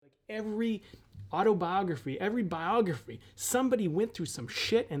every autobiography, every biography, somebody went through some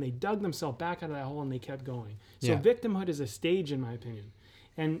shit and they dug themselves back out of that hole and they kept going. So victimhood is a stage, in my opinion.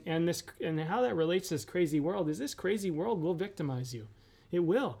 And how that relates to this crazy world is this crazy world will victimize you. It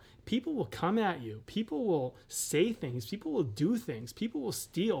will. People will come at you. People will say things. People will do things. People will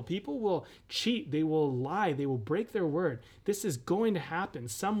steal. People will cheat. They will lie. They will break their word. This is going to happen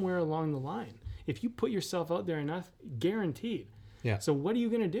somewhere along the line. If you put yourself out there enough, guaranteed. Yeah. So what are you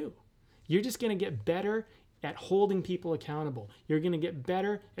going to do? You're just going to get better at holding people accountable. You're going to get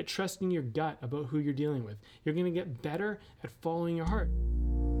better at trusting your gut about who you're dealing with. You're going to get better at following your heart.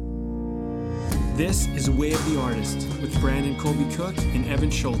 This is Way of the Artist with Brandon Colby Cook and Evan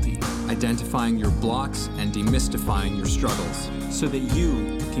Schulte. Identifying your blocks and demystifying your struggles so that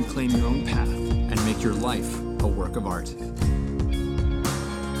you can claim your own path and make your life a work of art.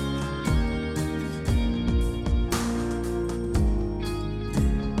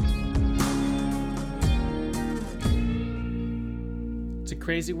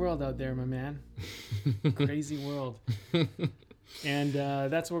 Crazy world out there, my man. Crazy world. And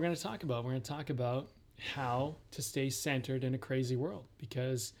that's what we're going to talk about. We're going to talk about how to stay centered in a crazy world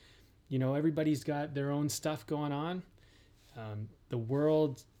because, you know, everybody's got their own stuff going on. The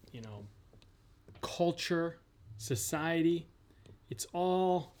world, you know, culture, society, it's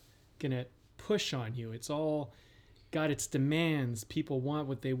all going to push on you. It's all got its demands. People want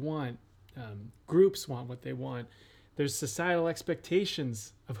what they want. Groups want what they want. There's societal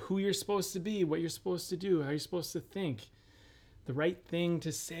expectations of who you're supposed to be, what you're supposed to do, how you're supposed to think, the right thing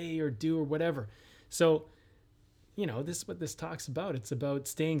to say or do or whatever. So, you know, this is what this talks about. It's about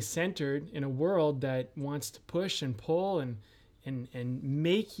staying centered in a world that wants to push and pull and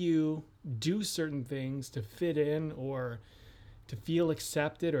make you do certain things to fit in or to feel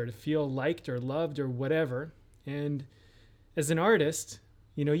accepted or to feel liked or loved or whatever. And as an artist,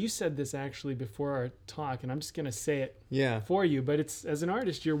 you know, you said this actually before our talk, and I'm just going to say it for you, but it's, as an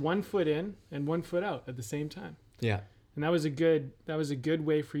artist, you're 1 foot in and 1 foot out at the same time. Yeah. And that was a good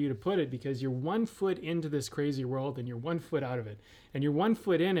way for you to put it because you're 1 foot into this crazy world and you're 1 foot out of it. And you're 1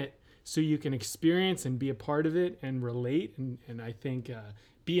 foot in it so you can experience and be a part of it and relate and I think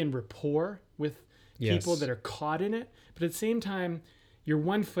be in rapport with people that are caught in it. But at the same time, you're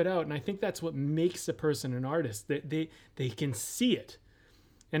 1 foot out, and I think that's what makes a person an artist. They can see it.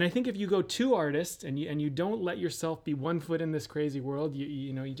 And I think if you go too artist and you don't let yourself be 1 foot in this crazy world,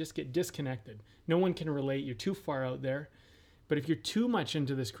 you know, you just get disconnected. No one can relate. You're too far out there. But if you're too much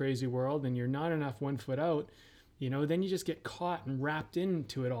into this crazy world and you're not enough 1 foot out, you know, then you just get caught and wrapped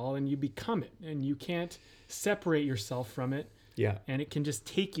into it all and you become it and you can't separate yourself from it. Yeah. And it can just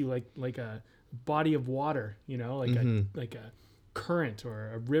take you like a body of water, you know, like a current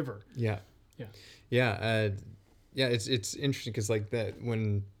or a river. Yeah. Yeah. Yeah. Yeah, it's interesting because like that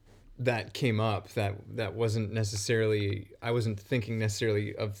when that came up, that wasn't necessarily, I wasn't thinking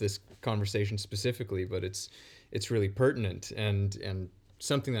necessarily of this conversation specifically, but it's really pertinent and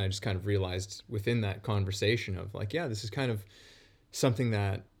something that I just kind of realized within that conversation of like, yeah, this is kind of something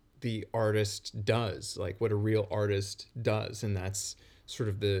that the artist does, like what a real artist does, and that's sort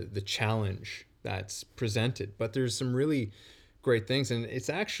of the challenge that's presented. But there's some really great things, and it's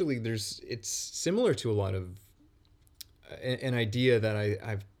actually it's similar to a lot of an idea that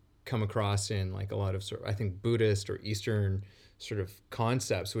I've come across in like a lot of sort of, I think, Buddhist or Eastern sort of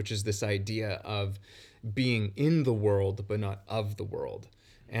concepts, which is this idea of being in the world but not of the world.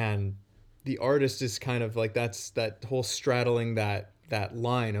 And the artist is kind of like that's that whole straddling that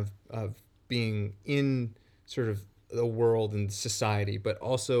line of being in sort of the world and society, but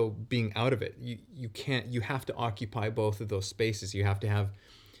also being out of it. You have to occupy both of those spaces. You have to have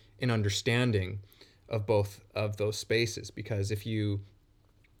an understanding of both of those spaces, because if you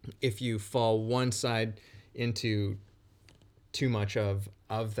fall one side into too much of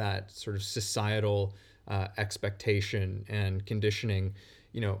that sort of societal expectation and conditioning,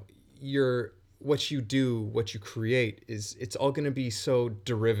 you know, what you create it's all going to be so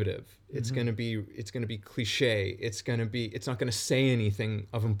derivative. It's going to be cliche. It's not going to say anything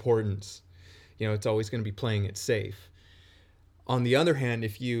of importance. You know, it's always going to be playing it safe. On the other hand,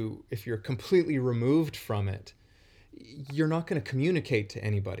 if you're completely removed from it, you're not going to communicate to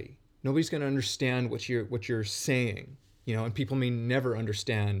anybody. Nobody's going to understand what you're saying, you know, and people may never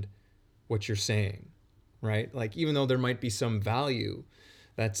understand what you're saying, right? Like, even though there might be some value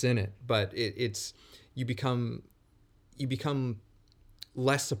that's in it, but you become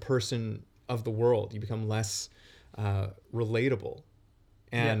less a person of the world. You become less relatable,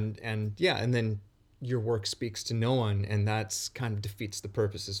 and then your work speaks to no one, and that's kind of defeats the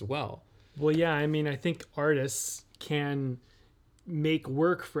purpose as well. Well, yeah, I mean, I think artists can make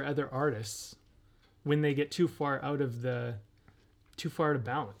work for other artists when they get too far out of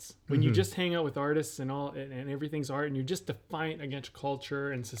balance. When you just hang out with artists and everything's art, and you're just defiant against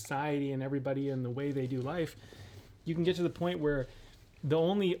culture and society and everybody and the way they do life, you can get to the point where the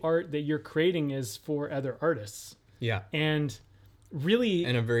only art that you're creating is for other artists. Yeah. And really,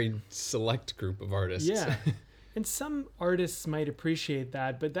 And a very select group of artists. yeah. And some artists might appreciate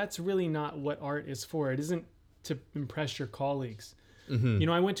that, but that's really not what art is for. It isn't to impress your colleagues. You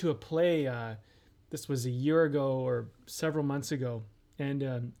know, I went to a play, this was a year ago or several months ago, and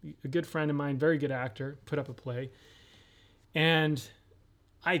a good friend of mine, very good actor, put up a play. And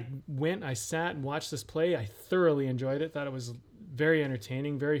I sat and watched this play. I thoroughly enjoyed it. Thought it was very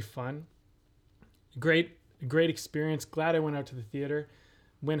entertaining, very fun. Great experience. Glad I went out to the theater.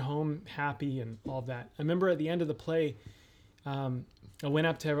 Went home happy and all of that. I remember at the end of the play, I went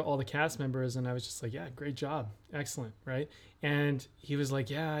up to all the cast members and I was just like, yeah, great job. Excellent. Right. And he was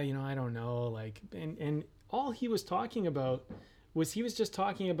like, yeah, you know, I don't know. Like, and all he was talking about was he was just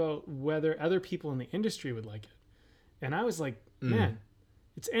talking about whether other people in the industry would like it. And I was like, man,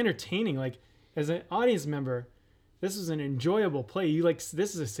 it's entertaining. Like, as an audience member, this was an enjoyable play. This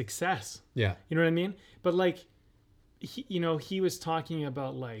is a success. Yeah. You know what I mean? But like, he was talking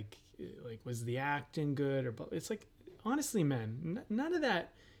about like, was the acting good or, it's like, honestly, man, none of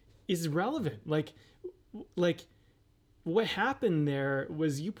that is relevant. Like what happened there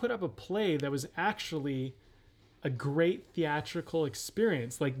was you put up a play that was actually a great theatrical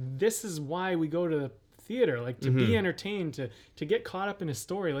experience. Like, this is why we go to the theater, like to be entertained, to get caught up in a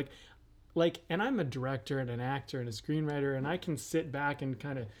story. Like, and I'm a director and an actor and a screenwriter, and I can sit back and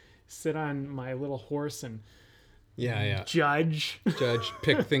kind of sit on my little horse and judge,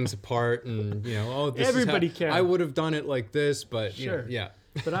 pick things apart, and this everybody is how can. I would have done it like this, but sure, yeah.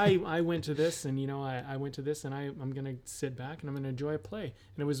 But I went to this, and I went to this, and I'm gonna sit back and I'm gonna enjoy a play,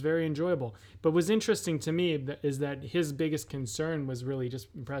 and it was very enjoyable. But what's interesting to me is that his biggest concern was really just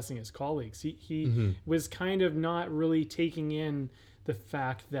impressing his colleagues. He was kind of not really taking in the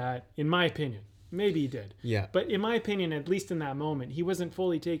fact that, in my opinion, maybe he did. Yeah. But in my opinion, at least in that moment, he wasn't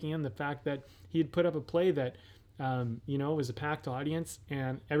fully taking in the fact that he had put up a play that, was a packed audience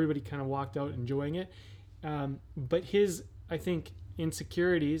and everybody kind of walked out enjoying it. But his, I think,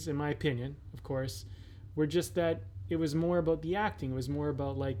 insecurities, in my opinion, of course, were just that it was more about the acting. It was more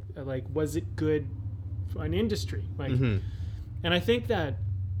about like was it good for an industry? Like, and I think that,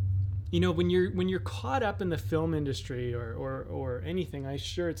 when you're caught up in the film industry or anything, I'm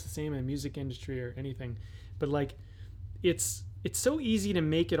sure it's the same in the music industry or anything, but like it's so easy to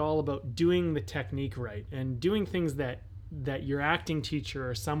make it all about doing the technique right and doing things that your acting teacher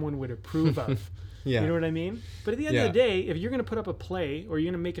or someone would approve of. Yeah. You know what I mean? But at the end of the day, if you're going to put up a play or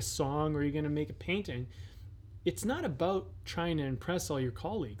you're going to make a song or you're going to make a painting, it's not about trying to impress all your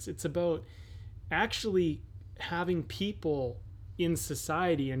colleagues. It's about actually having people in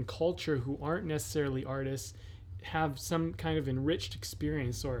society and culture who aren't necessarily artists have some kind of enriched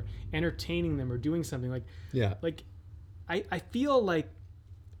experience or entertaining them or doing something like I feel like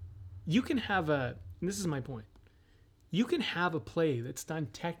you can have and this is my point, you can have a play that's done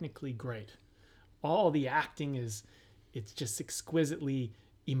technically great. All the acting it's just exquisitely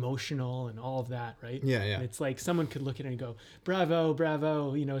emotional and all of that, right? Yeah. And it's like someone could look at it and go, bravo,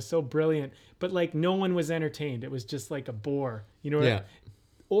 so brilliant. But like no one was entertained. It was just like a bore, right?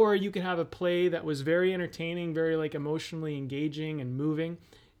 Or you could have a play that was very entertaining, very like emotionally engaging and moving.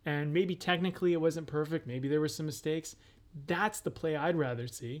 And maybe technically it wasn't perfect. Maybe there were some mistakes. That's the play I'd rather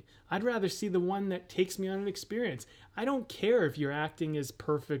see. I'd rather see the one that takes me on an experience. I don't care if your acting is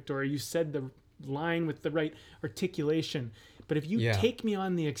perfect or you said the line with the right articulation, but if you take me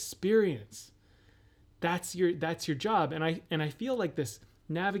on the experience, that's your job. And I feel like this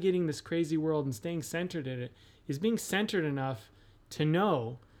navigating this crazy world and staying centered in it is being centered enough to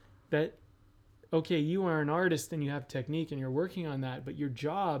know that, okay, you are an artist and you have technique and you're working on that, but your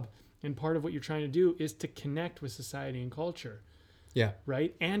job and part of what you're trying to do is to connect with society and culture. Yeah.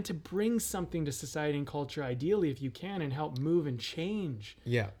 Right? And to bring something to society and culture, ideally, if you can, and help move and change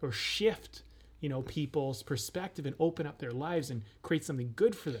or shift, people's perspective and open up their lives and create something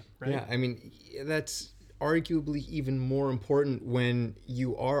good for them. Right? Yeah. I mean, that's arguably even more important when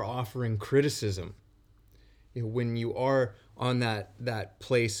you are offering criticism. When you are on that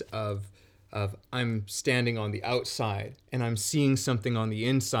place of I'm standing on the outside and I'm seeing something on the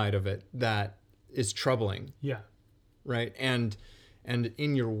inside of it that is troubling. Yeah. Right. And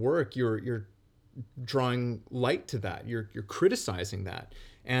in your work, you're drawing light to that. You're criticizing that.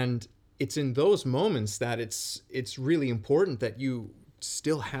 And it's in those moments that it's really important that you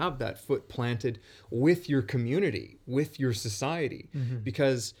still have that foot planted with your community, with your society,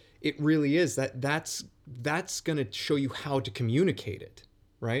 because it really is that's going to show you how to communicate it,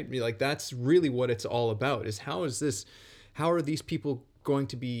 right? Like that's really what it's all about, is how are these people going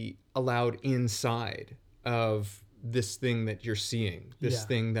to be allowed inside of this thing that you're seeing, this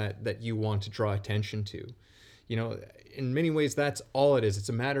thing that you want to draw attention to. You know, in many ways, that's all it is. It's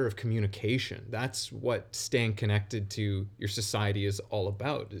a matter of communication. That's what staying connected to your society is all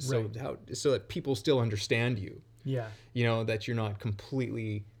about. Is so that people still understand you. Yeah. You know, that you're not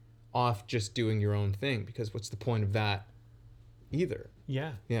completely off just doing your own thing, because what's the point of that either?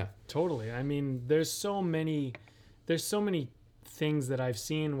 Yeah. Yeah. Totally. I mean, there's so many things that I've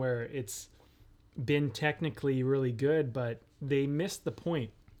seen where it's been technically really good, but they missed the point.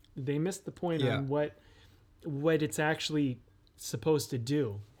 They missed the point on what it's actually supposed to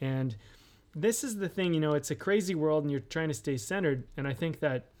do. And this is the thing, you know, it's a crazy world and you're trying to stay centered. And I think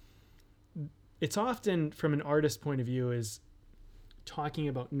that it's often from an artist point of view is talking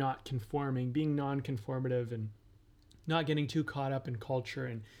about not conforming, being non-conformative and not getting too caught up in culture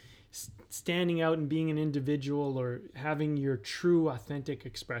and standing out and being an individual or having your true authentic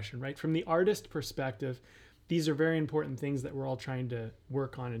expression, right? From the artist perspective, these are very important things that we're all trying to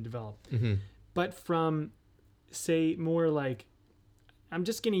work on and develop. But from, say, more like, I'm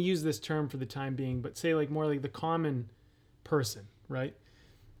just going to use this term for the time being, but say like more like the common person, right?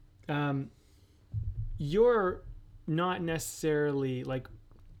 You're not necessarily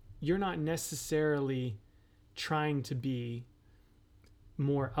trying to be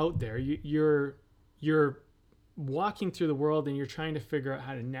more out there. You're walking through the world and you're trying to figure out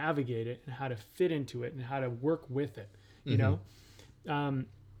how to navigate it and how to fit into it and how to work with it, you know?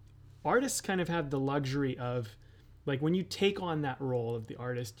 Artists kind of have the luxury of, like, when you take on that role of the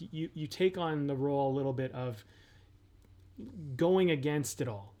artist, you take on the role a little bit of going against it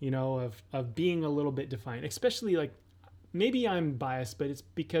all, you know, of being a little bit defiant, especially like, maybe I'm biased, but it's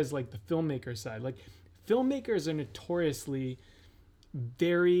because like the filmmaker side, like filmmakers are notoriously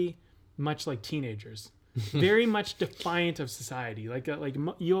very much like teenagers, very much defiant of society. Like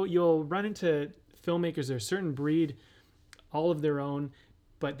you'll run into filmmakers, they're a certain breed, all of their own,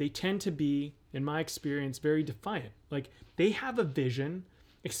 but they tend to be, in my experience, very defiant. Like they have a vision,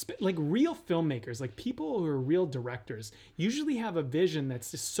 like real filmmakers, like people who are real directors usually have a vision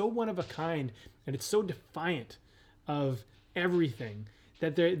that's just so one of a kind and it's so defiant of everything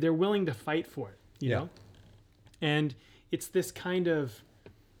that they're willing to fight for it, you know? And it's this kind of,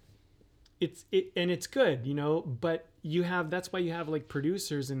 and it's good, you know, but that's why you have like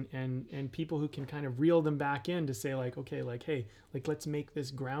producers and people who can kind of reel them back in to say like, okay, like, hey, like, let's make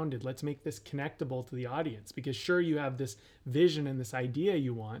this grounded. Let's make this connectable to the audience, because sure, you have this vision and this idea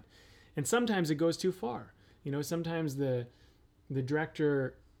you want. And sometimes it goes too far. You know, sometimes the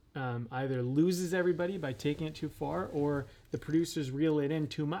director either loses everybody by taking it too far, or the producers reel it in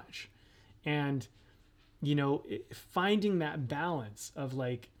too much. And, you know, finding that balance of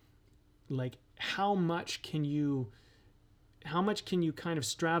like how much can you kind of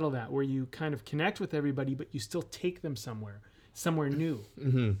straddle that, where you kind of connect with everybody, but you still take them somewhere new.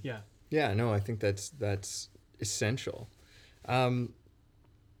 Yeah, no, I think that's essential. I'm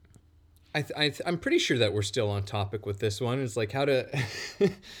pretty sure that we're still on topic with this one. It's like how to,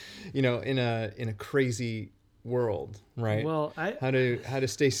 you know, in a crazy world, right? Well, how to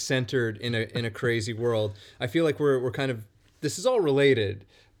stay centered in a crazy world. I feel like we're kind of, this is all related,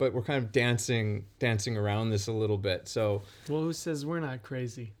 but we're kind of dancing around this a little bit. So, well, who says we're not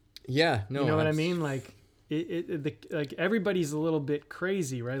crazy? Yeah, no, you know what I mean? Like like everybody's a little bit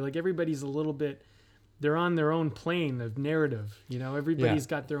crazy, right? Like everybody's a little bit, they're on their own plane of narrative. You know, everybody's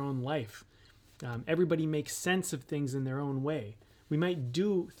got their own life. Everybody makes sense of things in their own way. We might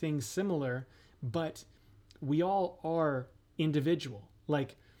do things similar, but we all are individual.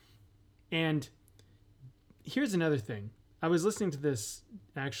 Like, and here's another thing. I was listening to this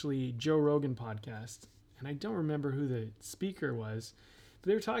actually Joe Rogan podcast, and I don't remember who the speaker was, but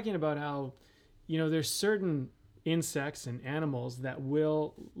they were talking about how, you know, there's certain insects and animals that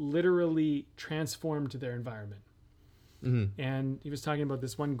will literally transform to their environment. And he was talking about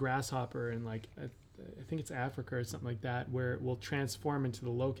this one grasshopper in like, I think it's Africa or something like that, where it will transform into the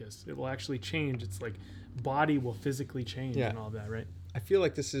locust. It will actually change. It's like body will physically change and all that, right? I feel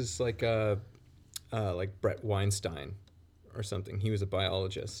like this is like Brett Weinstein or something. He was a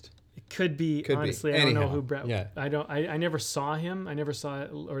biologist. It could be. Honestly, I don't know who Brett. Yeah. I never saw him. I never saw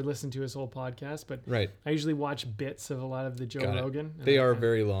or listened to his whole podcast. But I usually watch bits of a lot of the Joe Rogan. They are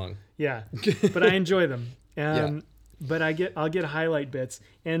very long. Yeah, but I enjoy them. But I'll get highlight bits.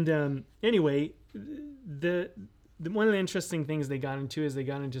 And anyway, the one of the interesting things they got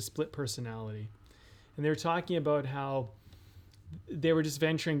into split personality. And they were talking about how they were just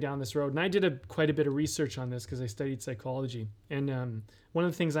venturing down this road. And I did quite a bit of research on this because I studied psychology. And one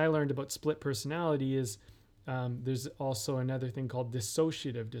of the things I learned about split personality is there's also another thing called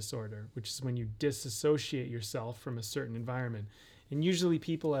dissociative disorder, which is when you disassociate yourself from a certain environment. And usually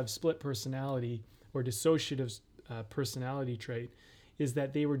people have split personality or dissociative personality trait is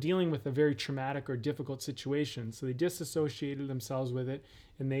that they were dealing with a very traumatic or difficult situation. So they disassociated themselves with it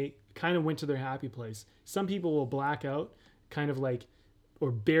and they kind of went to their happy place. Some people will black out, kind of like,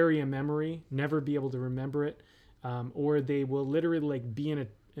 or bury a memory, never be able to remember it. Or they will literally like be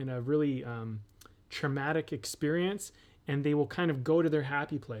in a really traumatic experience and they will kind of go to their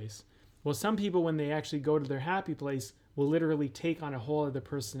happy place. Well, some people, when they actually go to their happy place, will literally take on a whole other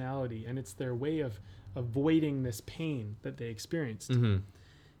personality, and it's their way of avoiding this pain that they experienced.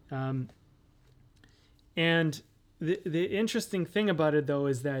 Mm-hmm. And the interesting thing about it, though,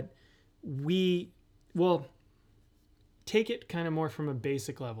 is that take it kind of more from a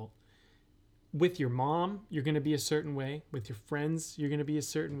basic level. With your mom, you're going to be a certain way. With your friends, you're going to be a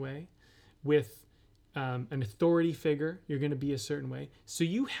certain way. With an authority figure, you're going to be a certain way. So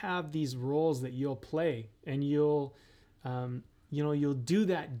you have these roles that you'll play, and you'll do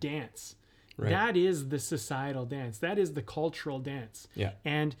that dance. Right. That is the societal dance. That is the cultural dance. Yeah.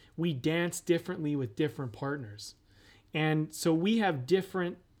 And we dance differently with different partners. And so we have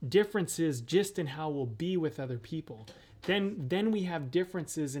differences just in how we'll be with other people. Then we have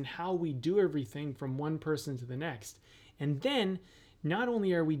differences in how we do everything from one person to the next. And then not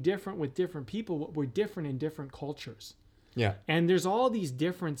only are we different with different people, but we're different in different cultures. Yeah. And there's all these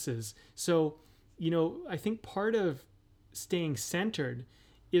differences. So, I think part of staying centered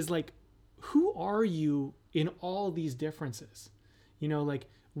is like, who are you in all these differences? Like,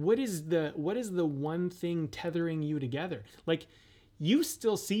 what is the one thing tethering you together? Like, you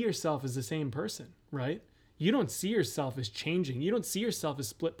still see yourself as the same person, right? You don't see yourself as changing. You don't see yourself as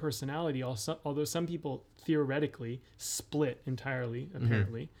split personality, although some people theoretically split entirely,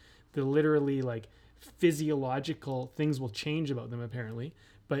 apparently. Mm-hmm. The literally, like, physiological things will change about them, apparently.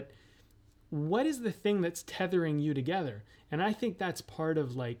 But what is the thing that's tethering you together? And I think that's part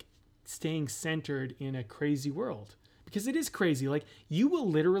of, like, staying centered in a crazy world. Because it is crazy. Like, you will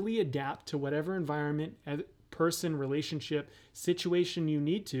literally adapt to whatever environment, person, relationship, situation you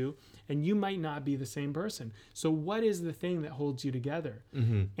need to, and you might not be the same person. So what is the thing that holds you together?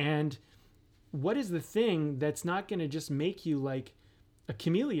 Mm-hmm. And what is the thing that's not going to just make you like a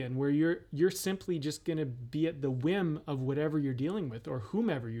chameleon, where you're simply just going to be at the whim of whatever you're dealing with or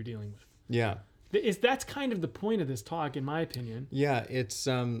whomever you're dealing with? Yeah. That's kind of the point of this talk, in my opinion. Yeah, it's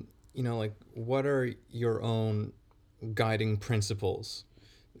like, what are your own guiding principles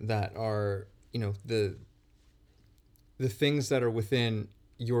that are, the things that are within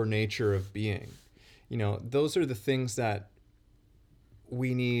your nature of being? Those are the things that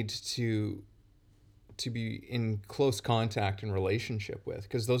we need to be in close contact and relationship with,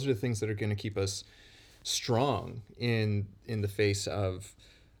 because those are the things that are going to keep us strong in the face of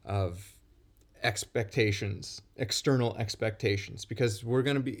expectations, external expectations, because we're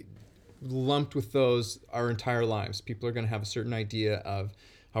going to be lumped with those our entire lives. People are going to have a certain idea of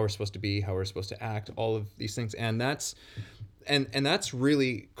how we're supposed to be, how we're supposed to act, all of these things. And that's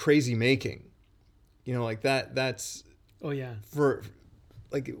really crazy making, like that's, oh yeah, for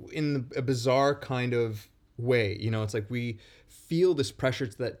like in a bizarre kind of way, it's like we feel this pressure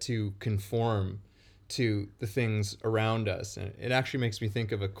to conform to the things around us. And it actually makes me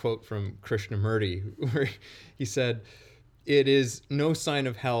think of a quote from Krishnamurti, where he said, "It is no sign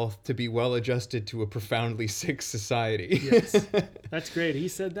of health to be well adjusted to a profoundly sick society." Yes, that's great. He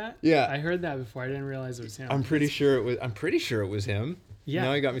said that. Yeah, I heard that before. I didn't realize it was him. I'm pretty sure it was him. Yeah.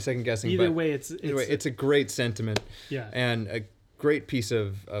 Now you got me second guessing. Either way, it's a great sentiment. Yeah. And a great piece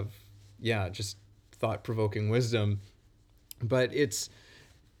of just thought provoking wisdom. But it's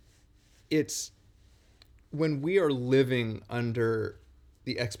when we are living under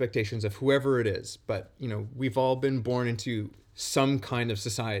the expectations of whoever it is, but we've all been born into some kind of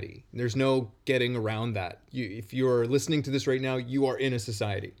society. There's no getting around that. If you're listening to this right now, you are in a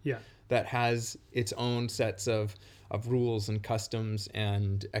society that has its own sets of rules and customs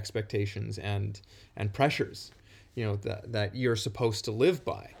and expectations and pressures, that you're supposed to live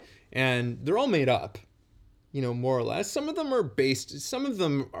by. And they're all made up, more or less. Some of them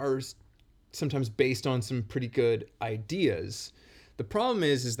are sometimes based on some pretty good ideas. The problem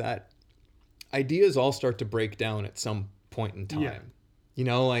is that ideas all start to break down at some point in time.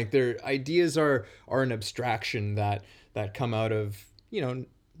 Yeah. Like their ideas are an abstraction that come out of,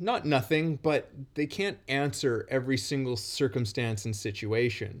 not nothing, but they can't answer every single circumstance and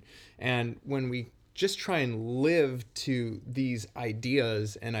situation. And when we just try and live to these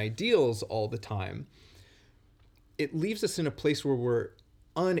ideas and ideals all the time, it leaves us in a place where we're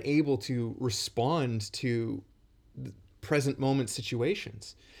unable to respond to present moment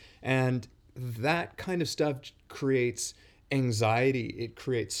situations. And that kind of stuff creates anxiety, it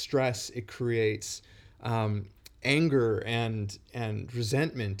creates stress, it creates anger and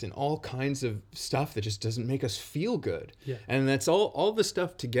resentment and all kinds of stuff that just doesn't make us feel good. Yeah. And that's all the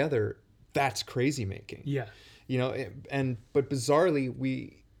stuff together, that's crazy making. Yeah. You know, but bizarrely,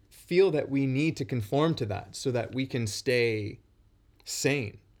 we feel that we need to conform to that so that we can stay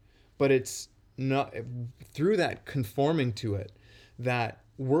sane. But it's not through that conforming to it that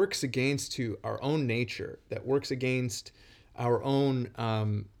works against to our own nature, that works against our own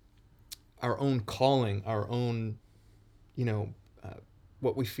calling, our own, you know,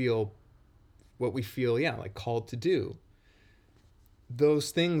 what we feel, yeah, like called to do.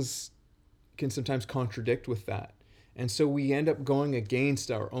 Those things can sometimes contradict with that. And so we end up going against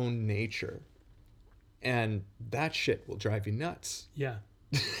our own nature. And that shit will drive you nuts. Yeah.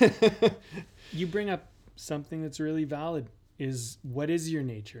 You bring up something that's really valid, is what is your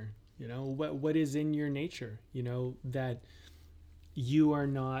nature? You know, what is in your nature? You know, that you are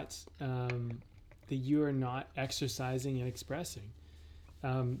not exercising and expressing.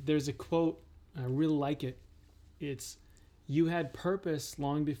 There's a quote, I really like it. It's, "You had purpose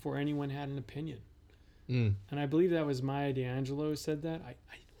long before anyone had an opinion." And I believe that was Maya Angelou who said that. I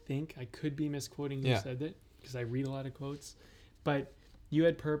think I could be misquoting who said that, because I read a lot of quotes. But you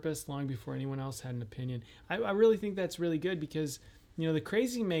had purpose long before anyone else had an opinion. I really think that's really good, because, you know, the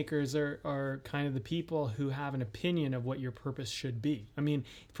crazy makers are kind of the people who have an opinion of what your purpose should be. I mean,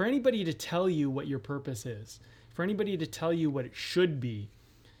 for anybody to tell you what your purpose is, for anybody to tell you what it should be,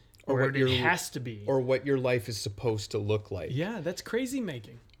 or what it has to be, or what your life is supposed to look like. Yeah, that's crazy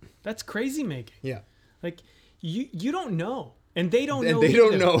making. That's crazy making. Yeah. Like, you don't know. And they don't know. And they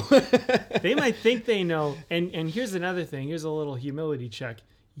don't know. They might think they know. And here's another thing. Here's a little humility check.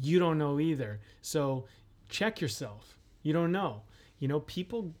 You don't know either. So check yourself. You don't know. You know,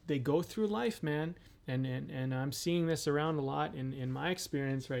 people, they go through life, man. And I'm seeing this around a lot in my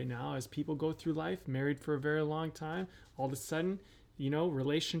experience right now, as people go through life, married for a very long time, all of a sudden, you know,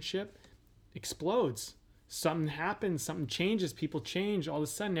 relationship explodes. Something happens, something changes, people change. All of a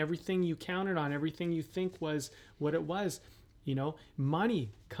sudden, everything you counted on, everything you think was what it was, you know,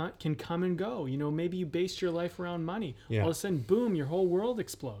 money can come and go. You know, maybe you based your life around money. Yeah. All of a sudden, boom, your whole world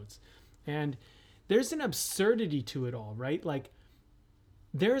explodes. And there's an absurdity to it all, right? Like,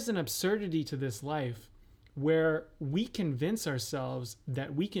 there's an absurdity to this life where we convince ourselves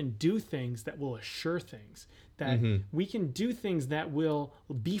that we can do things that will assure things, that we can do things that will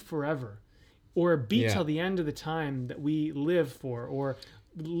be forever, or be till the end of the time that we live for, or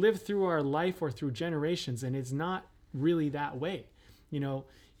live through our life or through generations. And it's not really that way. You know,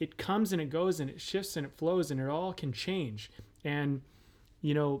 it comes and it goes and it shifts and it flows and it all can change. And,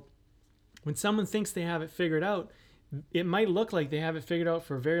 you know, when someone thinks they have it figured out, it might look like they have it figured out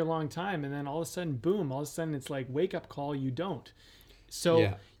for a very long time. And then all of a sudden, boom, all of a sudden it's like, wake up call, you don't.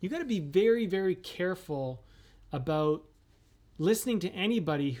 So you got to be very, very careful about listening to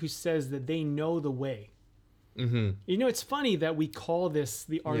anybody who says that they know the way. You know, it's funny that we call this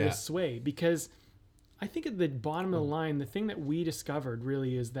the artist's way, because I think at the bottom of the line, the thing that we discovered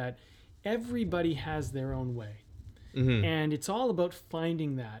really is that everybody has their own way. And it's all about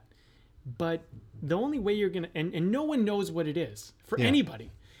finding that. But the only way you're going to, and no one knows what it is for anybody,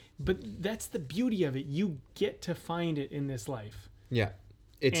 but that's the beauty of it. You get to find it in this life. Yeah.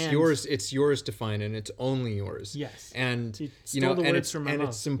 It's yours to find, and it's only yours. Yes. And you know, and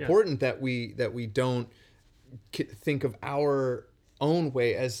it's important that we don't think of our own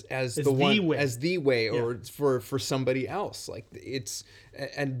way as the way, or for somebody else. Like, it's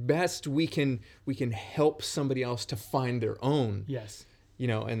at best we can help somebody else to find their own. Yes. You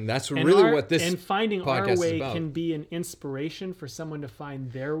know, and that's really what this and finding podcast our way is about. can be an inspiration for someone to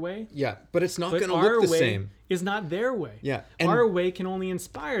find their way. Yeah, but it's not going to our look the way same. Is not their way. Yeah, our way can only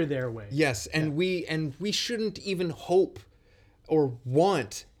inspire their way. Yes, and we shouldn't even hope or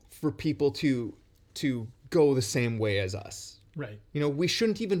want for people to go the same way as us. Right. You know, we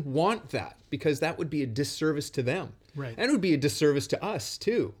shouldn't even want that, because that would be a disservice to them. Right. And it would be a disservice to us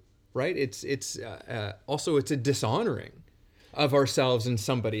too. Right. It's also a dishonoring of ourselves and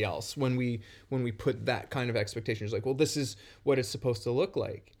somebody else when we put that kind of expectations, like, well, this is what it's supposed to look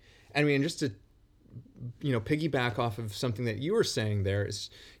like. I mean, just to, you know, piggyback off of something that you were saying there is,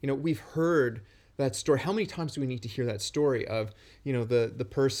 you know, we've heard that story. How many times do we need to hear that story of, the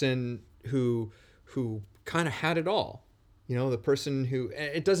person who kind of had it all, the person who,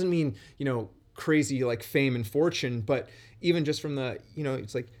 it doesn't mean, crazy like fame and fortune, but even just from the,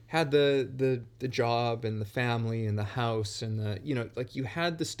 it's like had the job and the family and the house and the, like you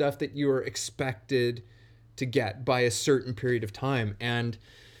had the stuff that you were expected to get by a certain period of time. And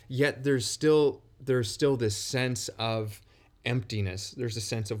yet there's still this sense of emptiness. There's a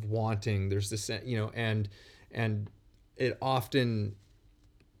sense of wanting. There's this, and it often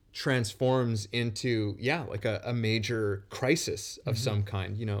transforms into, like a major crisis of some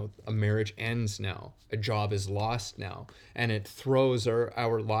kind. A marriage ends now, a job is lost now, and it throws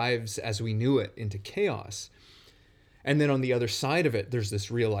our lives as we knew it into chaos. And then on the other side of it, there's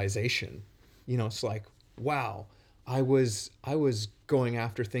this realization, it's like, wow, I was going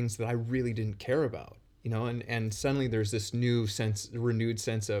after things that I really didn't care about, and suddenly there's this renewed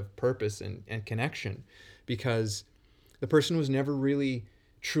sense of purpose and connection, because the person was never really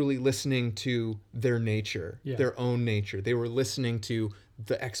truly listening to their nature, their own nature. They were listening to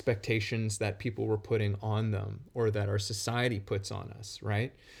the expectations that people were putting on them, or that our society puts on us,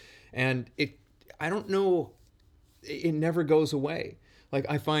 right? And I don't know, it never goes away. Like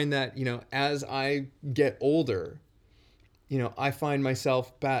I find that, as I get older, I find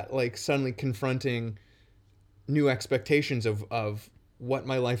myself suddenly confronting new expectations of what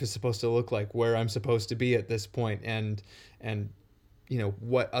my life is supposed to look like, where I'm supposed to be at this point, and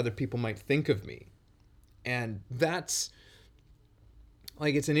what other people might think of me. And that's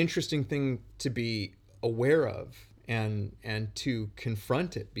like, it's an interesting thing to be aware of and to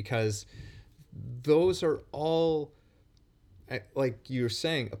confront it, because those are all, like you're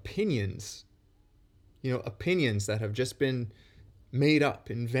saying, opinions that have just been made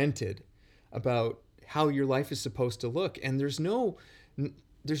up, invented about how your life is supposed to look. And there's no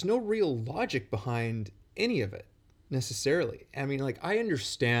real logic behind any of it necessarily. I mean, like, I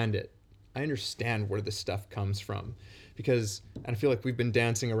understand it. I understand where this stuff comes from, because I feel like we've been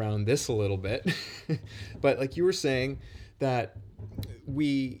dancing around this a little bit, but like you were saying, that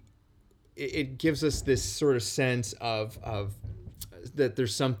it gives us this sort of sense of that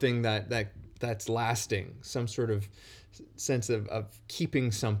there's something that's lasting, some sort of sense of keeping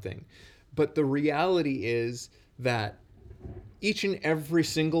something. But the reality is that each and every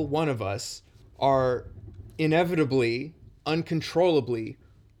single one of us are inevitably, uncontrollably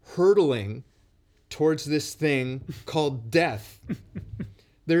hurtling towards this thing called death.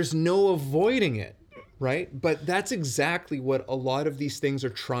 There's no avoiding it, right? But that's exactly what a lot of these things are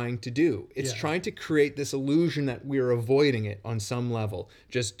trying to do. It's trying to create this illusion that we're avoiding it on some level.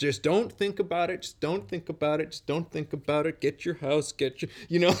 Just don't think about it. Just don't think about it. Just don't think about it. Get your house, get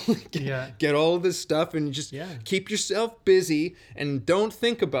get all of this stuff, and just keep yourself busy, and don't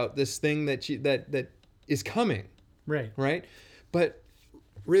think about this thing that is coming. Right. But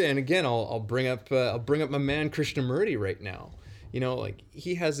really, and again, I'll bring up my man Krishnamurti right now. Like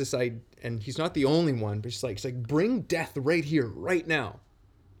he has this idea, and he's not the only one, but it's like bring death right here, right now.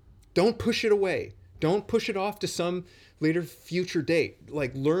 Don't push it away. Don't push it off to some later future date.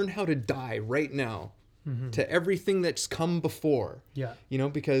 Like, learn how to die right now to everything that's come before.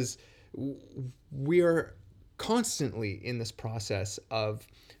 Because we are constantly in this process of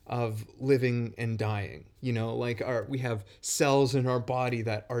living and dying. Like we have cells in our body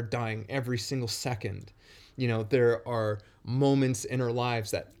that are dying every single second. There are moments in our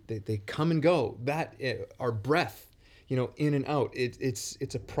lives that they come and go, that our breath, in and out.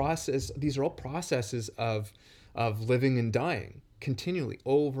 It's a process. These are all processes of living and dying continually,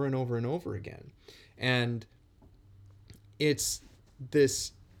 over and over and over again. And it's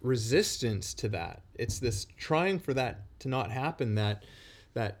this resistance to that. It's this trying for that to not happen that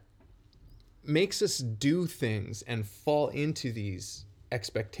makes us do things and fall into these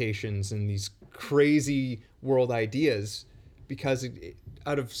expectations and these crazy world ideas, because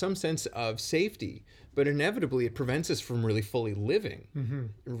out of some sense of safety, but inevitably it prevents us from really fully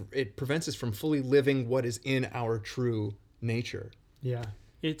living. It prevents us from fully living what is in our true nature.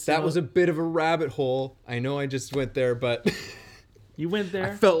 That was a bit of a rabbit hole. I know I just went there, but you went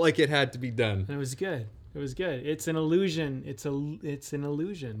there. I felt like it had to be done. And it was good. It's an illusion. It's an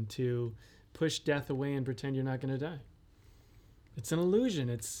illusion to push death away and pretend you're not going to die. It's an illusion.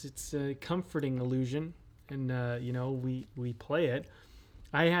 It's a comforting illusion, and we play it.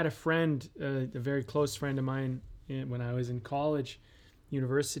 I had a friend, a very close friend of mine, when I was in college,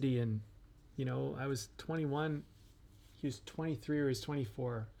 university, and I was 21. He was 23 or he was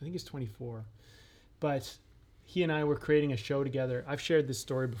 24. I think he's 24. But he and I were creating a show together. I've shared this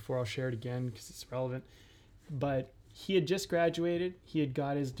story before. I'll share it again because it's relevant. But he had just graduated. He had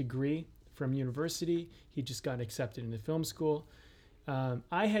got his degree from university. He just got accepted into film school.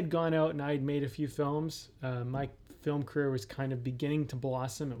 I had gone out and I had made a few films. My film career was kind of beginning to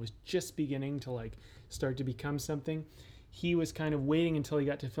blossom. It was just beginning to like start to become something. He was kind of waiting until he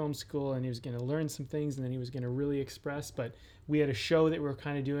got to film school and he was going to learn some things and then he was going to really express. But we had a show that we were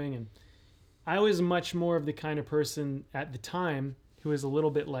kind of doing, and I was much more of the kind of person at the time who was a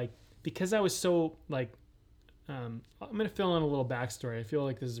little bit like, because I was so like, I'm going to fill in a little backstory. I feel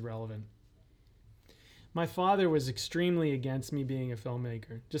like this is relevant. My father was extremely against me being a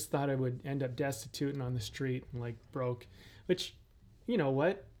filmmaker. Just thought I would end up destitute and on the street and like broke, which, you know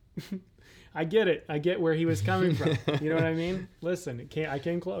what? I get it. I get where he was coming from. You know what I mean? Listen, I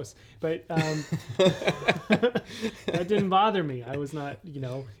came close, but that didn't bother me. I was not, you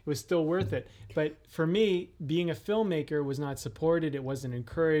know, it was still worth it. But for me, being a filmmaker was not supported. It wasn't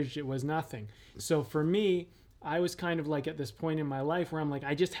encouraged. It was nothing. So for me, I was kind of like at this point in my life where I'm like,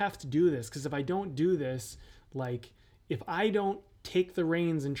 I just have to do this, because if I don't do this, like if I don't take the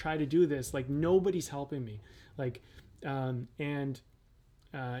reins and try to do this, like nobody's helping me. Like, you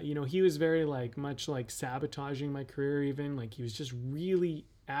know, he was very like much like sabotaging my career, even like he was just really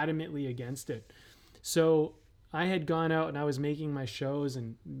adamantly against it. So I had gone out and I was making my shows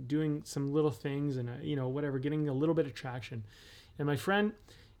and doing some little things and, you know, whatever, getting a little bit of traction. And my friend,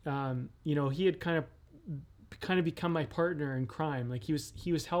 you know, he had kind of become my partner in crime. Like he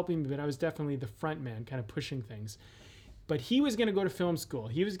was helping me, but I was definitely the front man, kind of pushing things. But he was going to go to film school.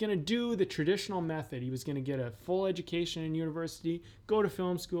 He was going to do the traditional method. He was going to get a full education in university, go to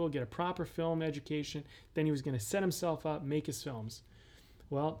film school, get a proper film education. Then he was going to set himself up, make his films.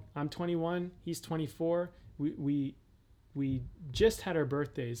 Well, I'm 21. He's 24. We just had our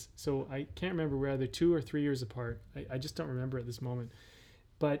birthdays, so I can't remember whether 2 or 3 years apart. I just don't remember at this moment.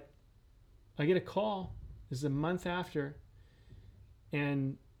 But I get a call. This is a month after,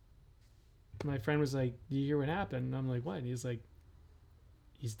 and my friend was like, "Do you hear what happened?" And I'm like, "What?" And he's like,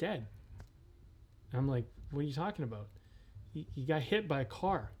 "He's dead." And I'm like, "What are you talking about?" He got hit by a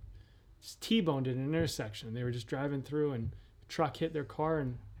car. Just T-boned at an intersection. They were just driving through and a truck hit their car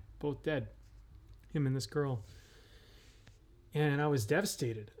and both dead. Him and this girl. And I was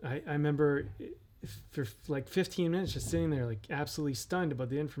devastated. I remember for like 15 minutes just sitting there like absolutely stunned about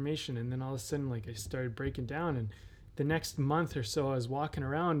the information. And then all of a sudden like I started breaking down, and the next month or so I was walking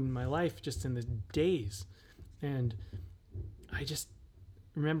around in my life just in the daze, and I just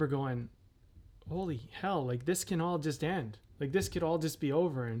remember going, holy hell, like this can all just end. Like this could all just be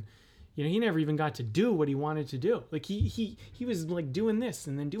over. And you know, he never even got to do what he wanted to do. Like he was like doing this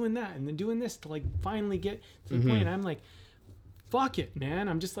and then doing that and then doing this to like finally get to the point. I'm like, fuck it, man.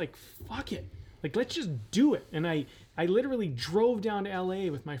 I'm just like, fuck it. Like, let's just do it. And I literally drove down to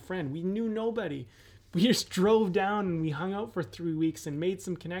LA with my friend. We knew nobody. We just drove down and we hung out for 3 weeks and made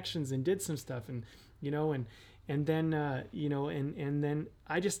some connections and did some stuff. And, you know, and then, you know, and then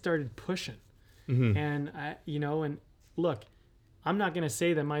I just started pushing. And I, you know, and look, I'm not going to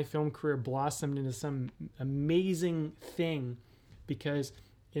say that my film career blossomed into some amazing thing, because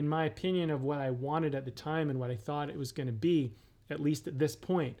in my opinion of what I wanted at the time and what I thought it was going to be, at least at this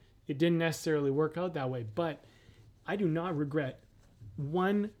point, it didn't necessarily work out that way. But I do not regret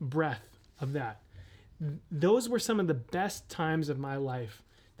one breath of that. Those were some of the best times of my life.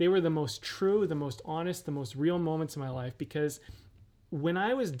 They were the most true, the most honest, the most real moments of my life, because when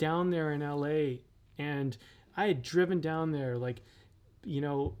I was down there in LA and I had driven down there, like, you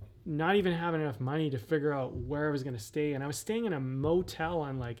know, not even having enough money to figure out where I was going to stay. And I was staying in a motel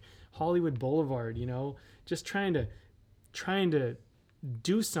on like Hollywood Boulevard, you know, just trying to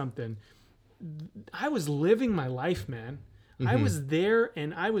do something. I was living my life, man. I was there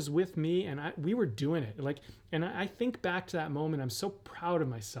and I was with me and we were doing it. Like, and I think back to that moment. I'm so proud of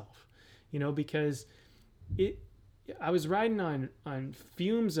myself, you know, because I was riding on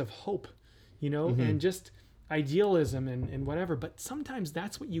fumes of hope, you know, and just idealism and whatever. But sometimes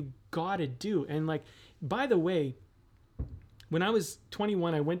that's what you gotta do. And like, by the way, when I was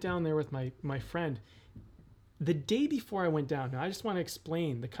 21, I went down there with my friend. The day before I went down, now I just want to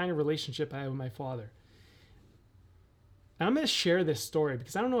explain the kind of relationship I have with my father. And I'm going to share this story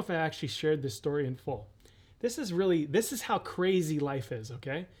because I don't know if I actually shared this story in full. This is how crazy life is,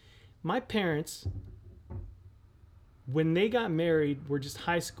 okay? My parents, when they got married, were just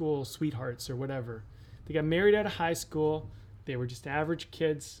high school sweethearts or whatever. They got married out of high school. They were just average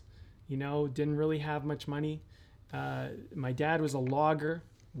kids, you know, didn't really have much money. My dad was a logger,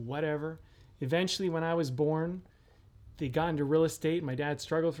 whatever. Eventually, when I was born, they got into real estate. My dad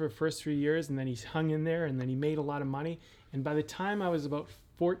struggled for the first 3 years, and then he hung in there, and then he made a lot of money. And by the time I was about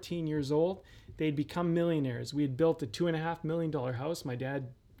 14 years old, they'd become millionaires. We had built a $2.5 million house. My dad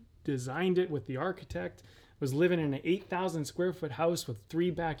designed it with the architect, was living in an 8,000 square foot house with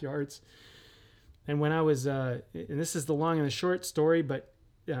 3 backyards. And when I was, and this is the long and the short story, but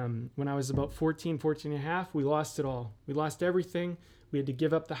when I was about 14 and a half, we lost it all. We lost everything. We had to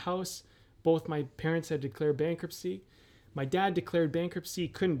give up the house. Both my parents had declared bankruptcy. My dad declared bankruptcy,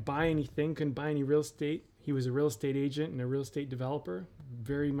 couldn't buy anything, couldn't buy any real estate. He was a real estate agent and a real estate developer,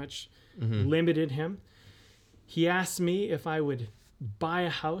 very much limited him. He asked me if I would buy a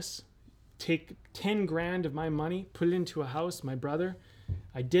house, take 10 grand of my money, put it into a house, my brother.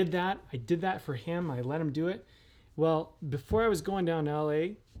 I did that. I did that for him. I let him do it. Well, before I was going down to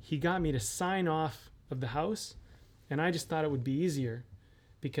LA, he got me to sign off of the house. And I just thought it would be easier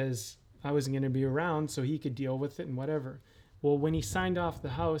because I wasn't going to be around so he could deal with it and whatever. Well, when he signed off the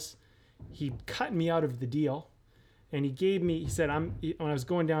house, he cut me out of the deal. And he said, when I was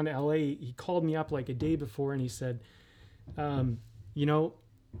going down to LA, he called me up like a day before and he said, you're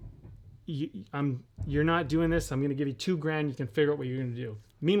not doing this. I'm going to give you 2 grand. You can figure out what you're going to do.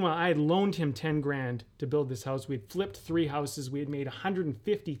 Meanwhile, I had loaned him 10 grand to build this house. We had flipped 3 houses. We had made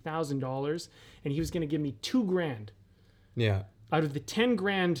 $150,000 and he was going to give me 2 grand. Yeah. Out of the 10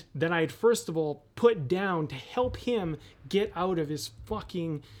 grand that I had first of all put down to help him get out of his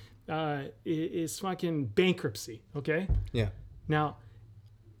fucking bankruptcy. Okay. Yeah. Now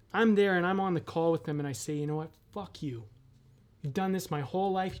I'm there and I'm on the call with him and I say, you know what? Fuck you. You've done this my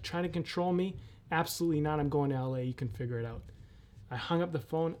whole life. You're trying to control me. Absolutely not. I'm going to LA. You can figure it out. I hung up the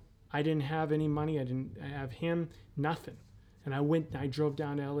phone. I didn't have any money. I didn't have him, nothing. And I drove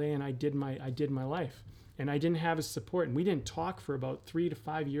down to LA and I did my life. And I didn't have his support. And we didn't talk for about 3 to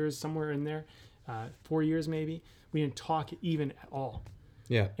 5 years, somewhere in there, 4 years maybe. We didn't talk even at all.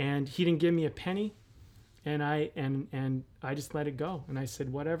 Yeah. And he didn't give me a penny. And I just let it go. And I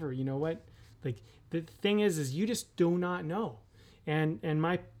said, whatever, you know what? Like the thing is you just do not know. And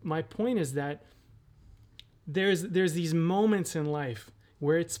my point is that there's these moments in life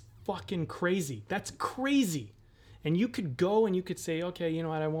where it's fucking crazy. That's crazy. And you could go and you could say, okay, you know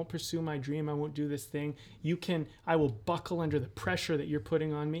what? I won't pursue my dream. I won't do this thing. I will buckle under the pressure that you're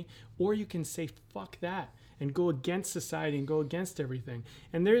putting on me. Or you can say, fuck that, and go against society and go against everything.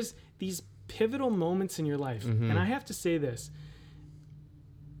 And there's these pivotal moments in your life. And I have to say this.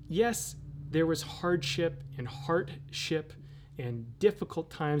 Yes, there was hardship and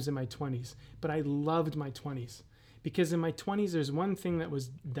difficult times in my 20s, but I loved my 20s because in my 20s, there's one thing that was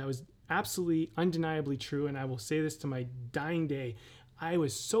absolutely undeniably true. And I will say this to my dying day. I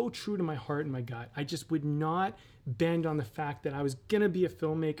was so true to my heart and my gut. I just would not bend on the fact that I was going to be a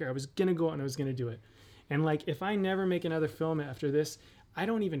filmmaker. I was going to go out and I was going to do it. And like, if I never make another film after this, I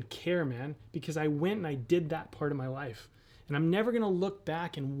don't even care, man, because I went and I did that part of my life. And I'm never going to look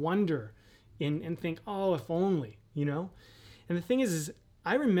back and wonder and think, oh, if only, you know? And the thing is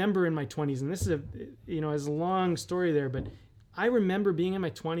I remember in my 20s, and this is it's a long story there, but I remember being in my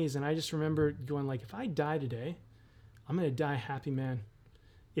 20s and I just remember going like, if I die today, I'm going to die a happy man.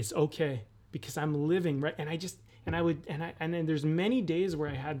 It's okay because I'm living, right? And then there's many days where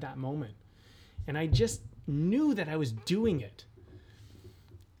I had that moment and I just knew that I was doing it.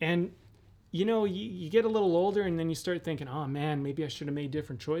 And you get a little older and then you start thinking, oh man, maybe I should have made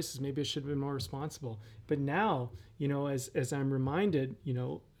different choices. Maybe I should have been more responsible. But now, as I'm reminded,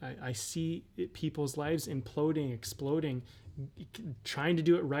 I see people's lives imploding, exploding, trying to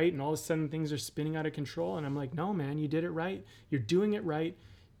do it right. And all of a sudden things are spinning out of control. And I'm like, no, man, you did it right. You're doing it right.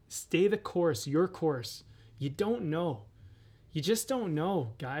 Stay the course, your course. You don't know. You just don't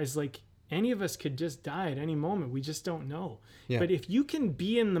know, guys. Like, any of us could just die at any moment. We just don't know. Yeah. But if you can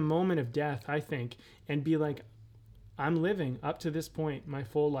be in the moment of death, I think, and be like, I'm living up to this point my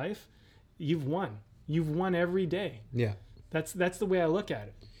full life, you've won. You've won every day. Yeah. That's the way I look at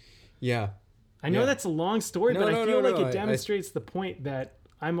it. Yeah. I know that's a long story, but I feel like it demonstrates the point that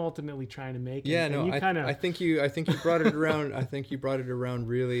I'm ultimately trying to make. Yeah, I think you brought it around. I think you brought it around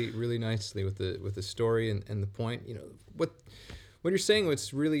really, really nicely with the story and the point. What you're saying,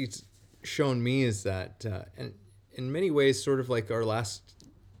 what's really shown me is that, and in many ways, sort of like our last,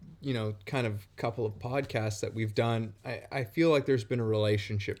 kind of couple of podcasts that we've done, I feel like there's been a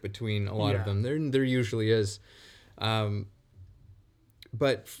relationship between a lot of them. There usually is, but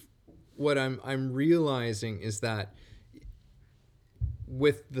what I'm realizing is that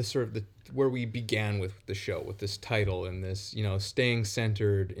with the sort of where we began with the show, with this title and this, staying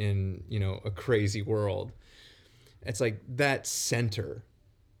centered in, a crazy world, it's like that center.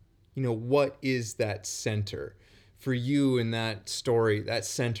 What is that center? For you in that story, that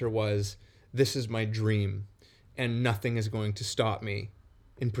center was, this is my dream, and nothing is going to stop me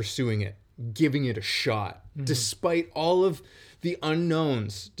in pursuing it, giving it a shot, despite all of the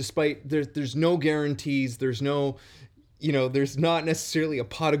unknowns, despite there's no guarantees, there's no, there's not necessarily a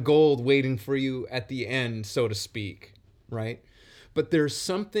pot of gold waiting for you at the end, so to speak, right? But there's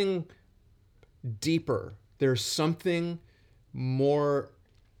something deeper. There's something more,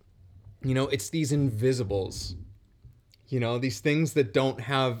 it's these invisibles, these things that don't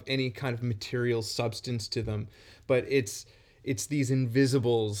have any kind of material substance to them, but it's these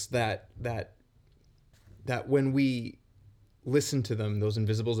invisibles that when we listen to them, those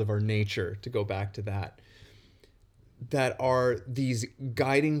invisibles of our nature, to go back to that are these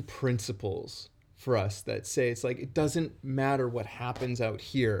guiding principles for us that say, it's like, it doesn't matter what happens out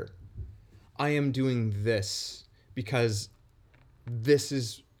here. I am doing this because this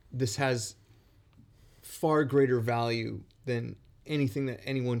has far greater value than anything that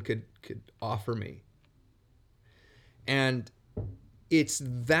anyone could offer me. And it's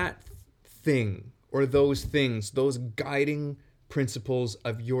that thing, or those things, those guiding principles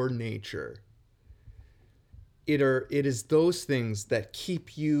of your nature. It is those things that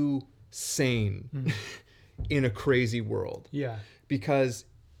keep you sane in a crazy world. Yeah. Because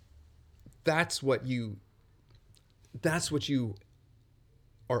that's what you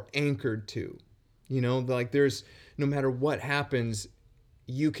are anchored to. Like, there's, no matter what happens,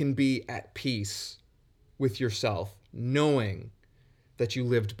 you can be at peace with yourself, knowing that you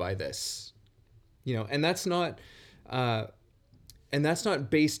lived by this. And that's not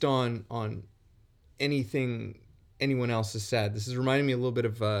based on anything anyone else has said. This is reminding me a little bit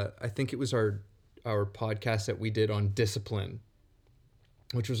of I think it was our podcast that we did on discipline,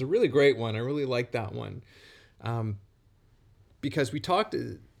 which was a really great one. I really liked that one, because we talked,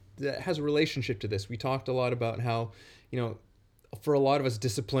 that has a relationship to this. We talked a lot about how, for a lot of us,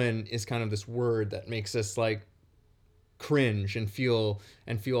 discipline is kind of this word that makes us like cringe and feel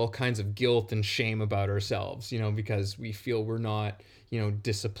all kinds of guilt and shame about ourselves, because we feel we're not,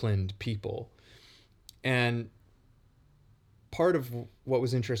 disciplined people. And part of what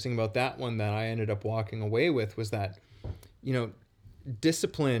was interesting about that one that I ended up walking away with was that,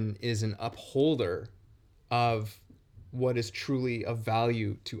 discipline is an upholder of what is truly of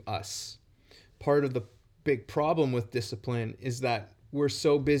value to us. Part of the big problem with discipline is that we're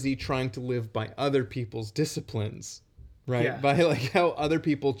so busy trying to live by other people's disciplines, right? Yeah. By like how other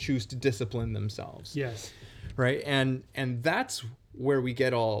people choose to discipline themselves. Yes. Right. And that's where we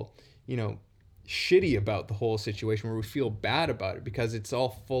get all, shitty about the whole situation, where we feel bad about it because it's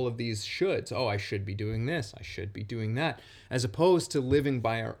all full of these shoulds. Oh, I should be doing this. I should be doing that. As opposed to living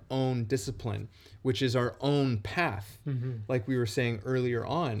by our own discipline, which is our own path. Mm-hmm. Like we were saying earlier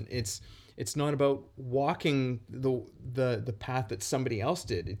on, it's not about walking the path that somebody else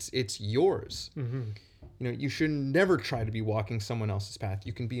did. It's yours. Mm-hmm. You should never try to be walking someone else's path.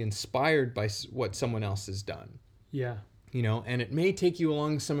 You can be inspired by what someone else has done. Yeah. And it may take you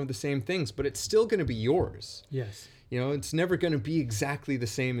along some of the same things, but it's still going to be yours. Yes. It's never going to be exactly the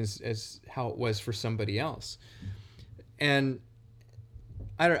same as how it was for somebody else. And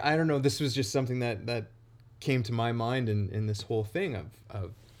I don't know, this was just something that came to my mind in this whole thing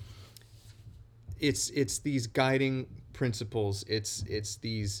of it's these guiding principles. It's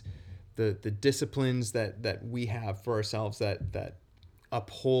these the disciplines that we have for ourselves that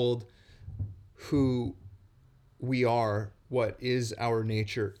uphold who we are, what is our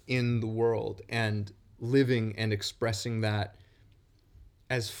nature in the world, and living and expressing that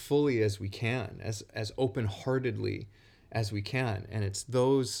as fully as we can, as open-heartedly as we can. And it's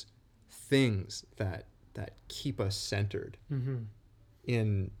those things that keep us centered mm-hmm.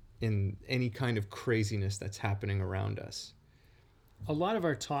 in any kind of craziness that's happening around us. A lot of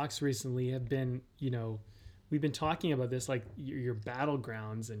our talks recently have been, we've been talking about this, like your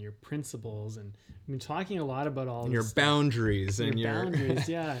battlegrounds and your principles, and we've been talking a lot about all and this your stuff. Boundaries and your boundaries,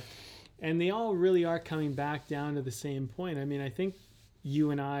 yeah. And they all really are coming back down to the same point. I mean, I think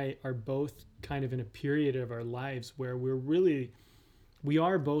you and I are both kind of in a period of our lives where we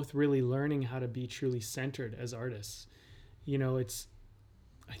are both really learning how to be truly centered as artists. I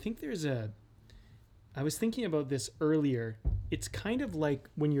think I was thinking about this earlier. It's kind of like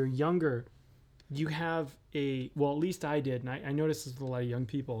when you're younger, you have at least I did, and I noticed this with a lot of young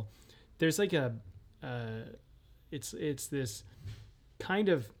people. There's like it's this kind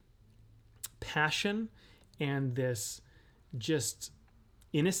of passion and this just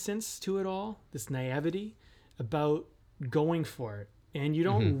innocence to it all, this naivety about going for it. And you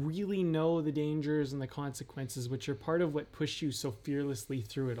don't mm-hmm. really know the dangers and the consequences, which are part of what push you so fearlessly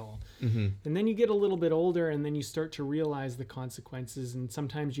through it all. Mm-hmm. And then you get a little bit older, and then you start to realize the consequences, and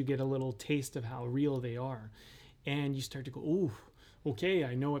sometimes you get a little taste of how real they are. And you start to go, ooh, okay,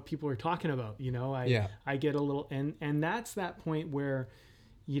 I know what people are talking about. I get a little, and that's that point where,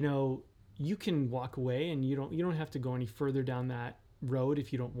 you can walk away and you don't have to go any further down that road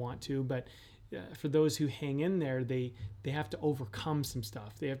if you don't want to. But for those who hang in there, they have to overcome some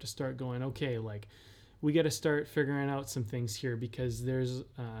stuff. They have to start going, okay, like, we got to start figuring out some things here, because there's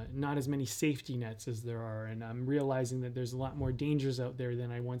not as many safety nets as there are. And I'm realizing that there's a lot more dangers out there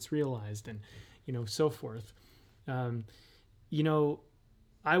than I once realized, and, so forth. I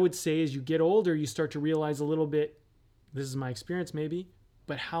would say as you get older, you start to realize a little bit, this is my experience maybe,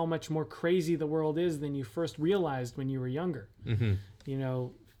 but how much more crazy the world is than you first realized when you were younger. Mm-hmm.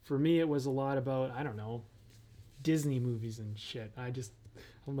 For me, it was a lot about, I don't know, Disney movies and shit.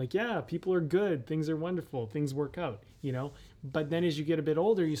 I'm like, yeah, people are good. Things are wonderful. Things work out, But then as you get a bit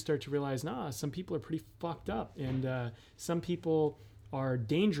older, you start to realize, some people are pretty fucked up. And some people are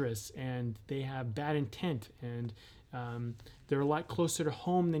dangerous and they have bad intent. And they're a lot closer to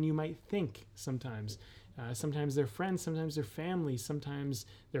home than you might think sometimes. Sometimes they're friends, sometimes they're family, sometimes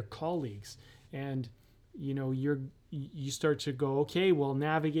they're colleagues. And, you start to go, okay, well,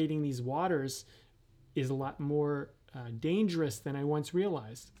 navigating these waters is a lot more dangerous than I once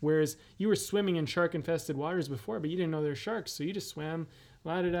realized. Whereas you were swimming in shark-infested waters before, but you didn't know there were sharks, so you just swam,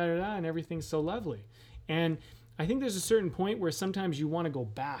 la-da-da-da-da, and everything's so lovely. And I think there's a certain point where sometimes you want to go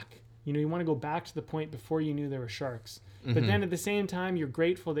back. You want to go back to the point before you knew there were sharks. Mm-hmm. But then at the same time, you're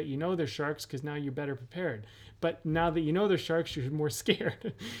grateful that you know there's sharks, because now you're better prepared. But now that you know there's sharks, you're more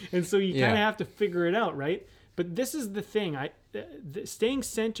scared. And so you kind of have to figure it out, right? But this is the thing. Staying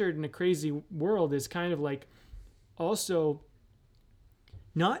centered in a crazy world is kind of like also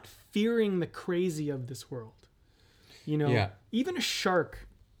not fearing the crazy of this world. Even a shark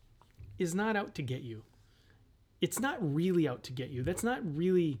is not out to get you. It's not really out to get you. That's not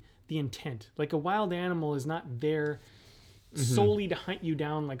really the intent. Like, a wild animal is not there solely to hunt you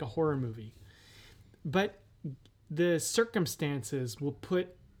down like a horror movie. But the circumstances will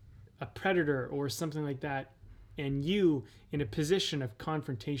put a predator or something like that and you in a position of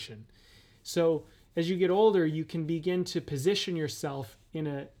confrontation. So as you get older, you can begin to position yourself in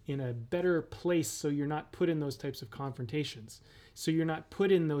a better place, so you're not put in those types of confrontations. So you're not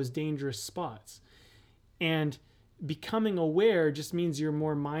put in those dangerous spots. And becoming aware just means you're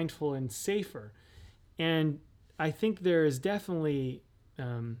more mindful and safer. And I think there is definitely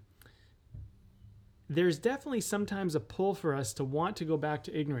sometimes a pull for us to want to go back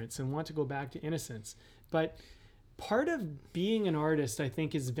to ignorance and want to go back to innocence. But part of being an artist, I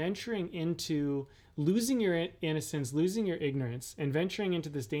think, is venturing into losing your innocence, losing your ignorance, and venturing into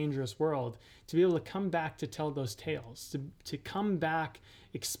this dangerous world to be able to come back to tell those tales, to come back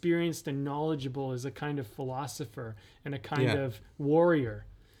experienced and knowledgeable as a kind of philosopher and a kind of warrior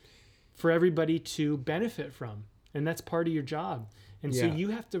for everybody to benefit from. And that's part of your job. And so you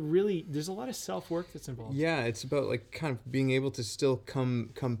have to really, there's a lot of self-work that's involved. Yeah, it's about like kind of being able to still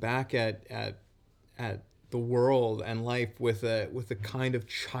come back at the world and life with a kind of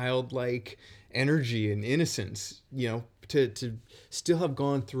childlike energy and innocence, to still have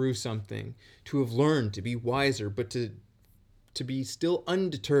gone through something, to have learned, to be wiser, but to be still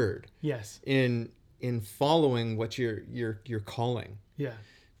undeterred. Yes. In following what you're calling. Yeah.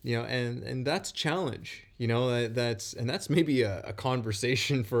 And that's a challenge, that's maybe a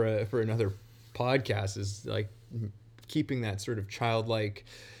conversation for another podcast, is like keeping that sort of childlike,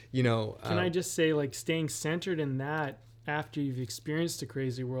 Can I just say, like, staying centered in that after you've experienced a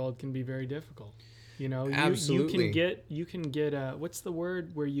crazy world can be very difficult. Absolutely. You can get what's the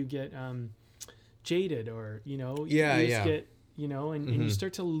word where you get jaded, or you just get and you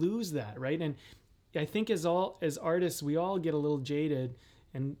start to lose that, right? And I think as artists, we all get a little jaded,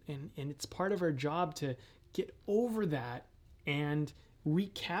 and it's part of our job to get over that and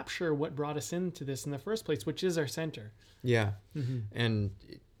recapture what brought us into this in the first place, which is our center. Yeah. Mm-hmm. And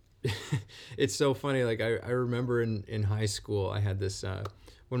it's so funny. Like, I remember in high school, I had this, one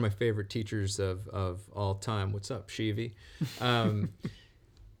of my favorite teachers of all time. What's up, Shivi? I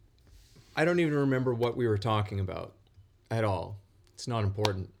don't even remember what we were talking about at all. It's not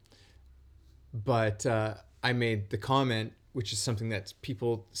important. But I made the comment, which is something that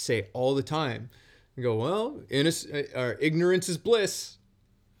people say all the time. They go, well, ignorance is bliss,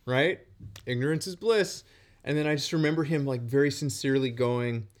 right? Ignorance is bliss. And then I just remember him, like, very sincerely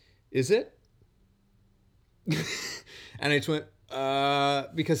going, is it? And I just went,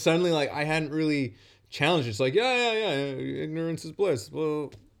 because suddenly, like, I hadn't really challenged it. It's like, yeah, ignorance is bliss.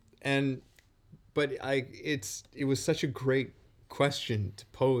 Well, but it was such a great question to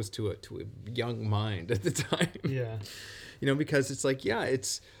pose to a young mind at the time. Yeah. Because it's like,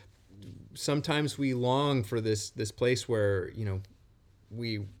 it's sometimes we long for this place where,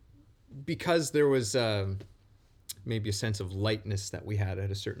 because there was maybe a sense of lightness that we had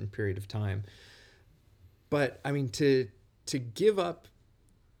at a certain period of time. But I mean, to give up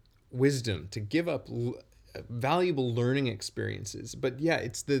wisdom, to give up valuable learning experiences. But yeah,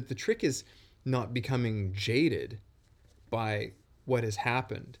 it's the trick is not becoming jaded by what has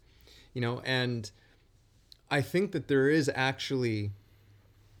happened, and I think that there is actually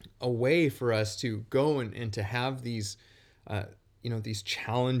a way for us to go and to have these, these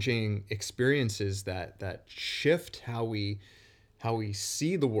challenging experiences that shift how we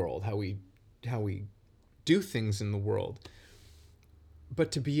see the world, how we do things in the world.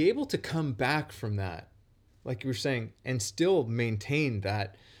 But to be able to come back from that, like you were saying, and still maintain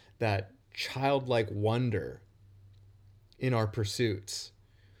that childlike wonder in our pursuits.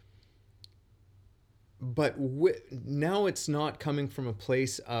 But now it's not coming from a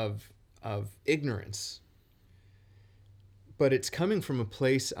place of ignorance, but it's coming from a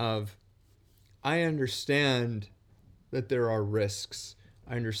place of, I understand that there are risks.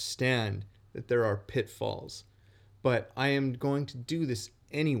 I understand that there are pitfalls, but I am going to do this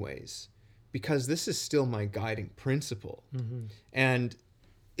anyways, because this is still my guiding principle. Mm-hmm. And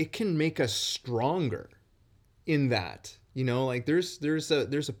it can make us stronger in that, like there's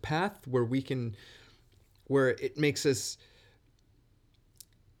a path where it makes us,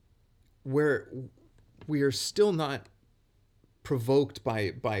 where we are still not provoked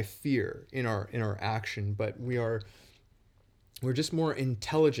by fear in our action, but we're just more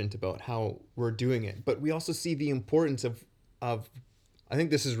intelligent about how we're doing it. But we also see the importance of I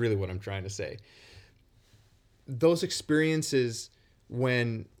think this is really what I'm trying to say. Those experiences,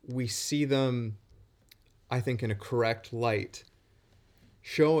 when we see them, I think, in a correct light,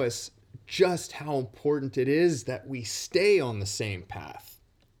 show us just how important it is that we stay on the same path,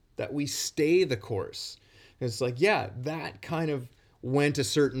 that we stay the course. It's like, yeah, that kind of went a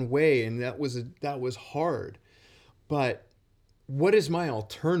certain way, and that was hard. But what is my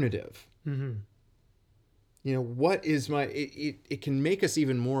alternative? Mm-hmm. What is my? It can make us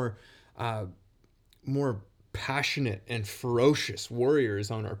even more passionate and ferocious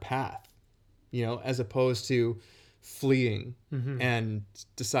warriors on our path. As opposed to fleeing and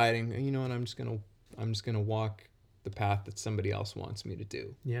deciding, what, I'm just gonna walk the path that somebody else wants me to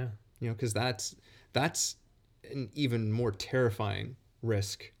do. Yeah. Because that's an even more terrifying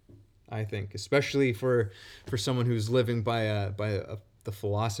risk, I think, especially for someone who's living by the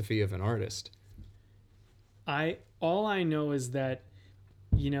philosophy of an artist. All I know is that,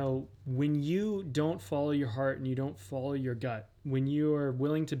 when you don't follow your heart and you don't follow your gut, when you are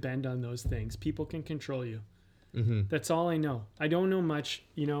willing to bend on those things, people can control you. Mm-hmm. That's all I know. I don't know much.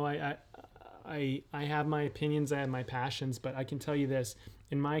 I have my opinions, I have my passions, but I can tell you this.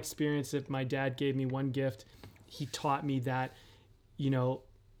 In my experience, if my dad gave me one gift, he taught me that,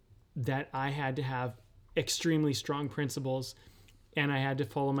 that I had to have extremely strong principles and I had to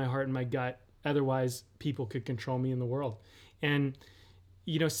follow my heart and my gut. Otherwise, people could control me in the world. And,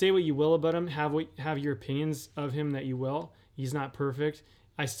 say what you will about him, have your opinions of him that you will. He's not perfect.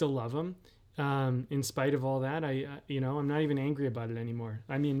 I still love him. In spite of all that, I'm not even angry about it anymore.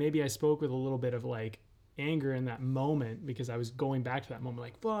 I mean, maybe I spoke with a little bit of like anger in that moment because I was going back to that moment,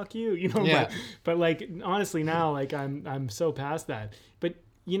 like, fuck you, yeah. But like, honestly now, like I'm so past that. But,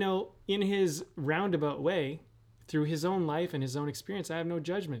 in his roundabout way, through his own life and his own experience, I have no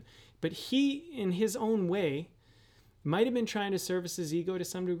judgment. But he, in his own way, might have been trying to service his ego to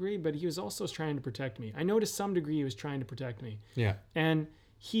some degree, but he was also trying to protect me. I know to some degree he was trying to protect me. Yeah. And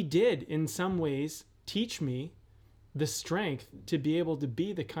he did, in some ways, teach me the strength to be able to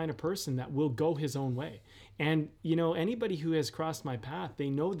be the kind of person that will go his own way. And, anybody who has crossed my path,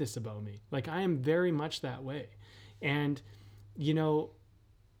 they know this about me. Like, I am very much that way. And,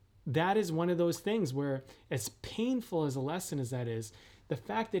 that is one of those things where, as painful as a lesson as that is, the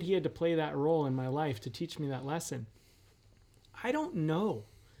fact that he had to play that role in my life to teach me that lesson, I don't know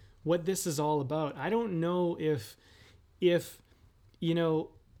what this is all about. I don't know if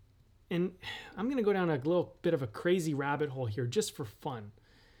and I'm going to go down a little bit of a crazy rabbit hole here just for fun.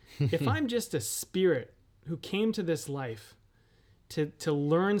 If I'm just a spirit who came to this life to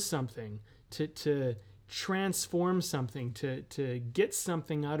learn something, to transform something, to get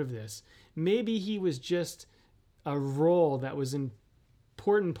something out of this, maybe he was just a role that was an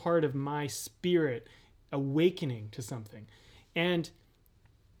important part of my spirit awakening to something. And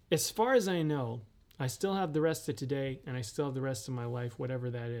as far as I know, I still have the rest of today and I still have the rest of my life, whatever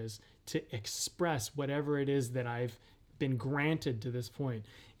that is, to express whatever it is that I've been granted to this point.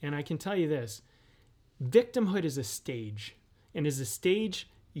 And I can tell you this, victimhood is a stage, and as a stage,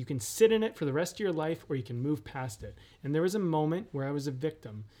 you can sit in it for the rest of your life, or you can move past it. And there was a moment where I was a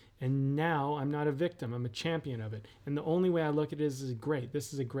victim, and now I'm not a victim. I'm a champion of it. And the only way I look at it is great.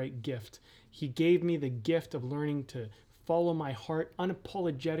 This is a great gift. He gave me the gift of learning to follow my heart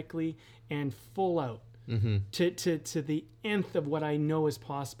unapologetically and full out to the nth of what I know is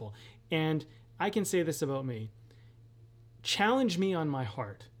possible. And I can say this about me. Challenge me on my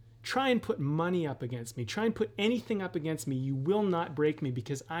heart. Try and put money up against me. Try and put anything up against me. You will not break me,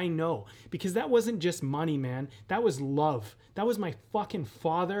 because I know. Because that wasn't just money, man. That was love. That was my fucking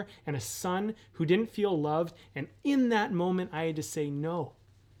father and a son who didn't feel loved. And in that moment, I had to say, no.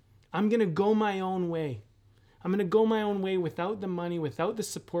 I'm going to go my own way. I'm going to go my own way without the money, without the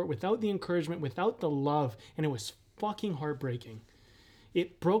support, without the encouragement, without the love. And it was fucking heartbreaking.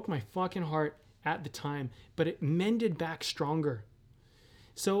 It broke my fucking heart at the time, but it mended back stronger.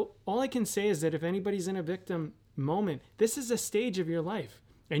 So all I can say is that if anybody's in a victim moment, this is a stage of your life,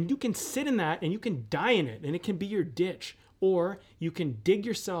 and you can sit in that and you can die in it, and it can be your ditch, or you can dig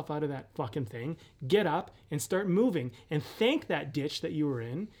yourself out of that fucking thing, get up and start moving and thank that ditch that you were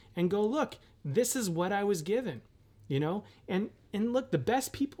in and go, look, this is what I was given, and look, the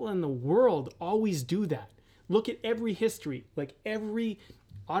best people in the world always do that. Look at every history, like every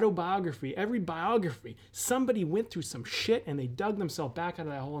autobiography, every biography, somebody went through some shit and they dug themselves back out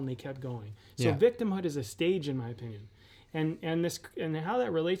of that hole and they kept going. So victimhood is a stage, in my opinion. And how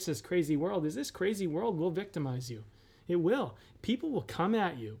that relates to this crazy world is this crazy world will victimize you. It will. People will come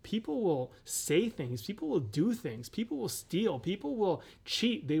at you. People will say things. People will do things. People will steal. People will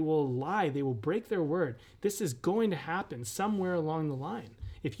cheat. They will lie. They will break their word. This is going to happen somewhere along the line.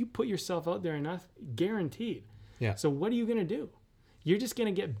 If you put yourself out there enough, guaranteed. Yeah. So what are you going to do? You're just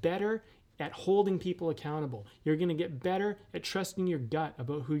going to get better at holding people accountable. You're going to get better at trusting your gut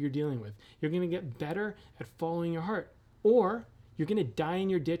about who you're dealing with. You're going to get better at following your heart. Or you're going to die in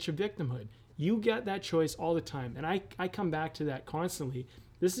your ditch of victimhood. You get that choice all the time. And I come back to that constantly.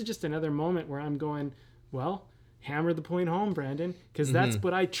 This is just another moment where I'm going, well, hammer the point home, Brandon, because that's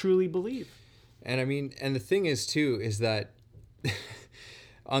what I truly believe. And I mean, and the thing is too, is that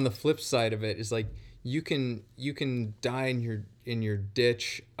on the flip side of it is like, you can die in your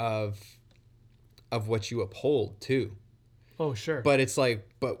ditch of what you uphold too. Oh, sure. But it's like,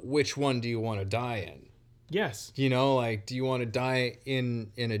 but which one do you want to die in? Yes. Like, do you want to die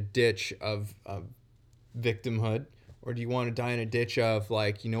in a ditch of victimhood, or do you want to die in a ditch of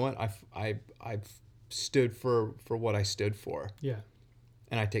like, you know what, I've stood for what I stood for. Yeah.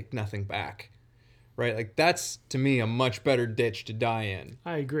 And I take nothing back. Right? Like, that's, to me, a much better ditch to die in.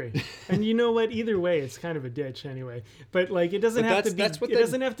 I agree. And you know what? Either way, it's kind of a ditch anyway. But like, it doesn't have to be. It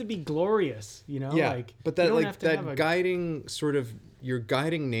doesn't have to be glorious, Yeah. Like, but that like that guiding sort of your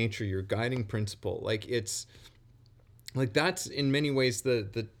guiding nature, your guiding principle. Like, it's like that's in many ways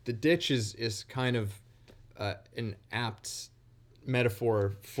the ditch is kind of an apt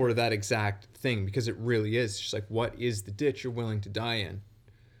metaphor for that exact thing, because it really is just like, what is the ditch you're willing to die in?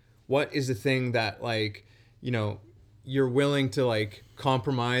 What is the thing that, like, you're willing to, like,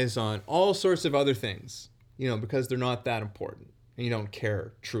 compromise on all sorts of other things, because they're not that important and you don't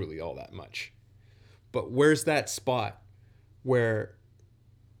care truly all that much. But where's that spot where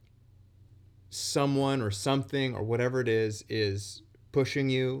someone or something or whatever it is pushing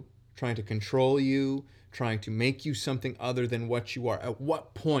you, trying to control you, trying to make you something other than what you are? At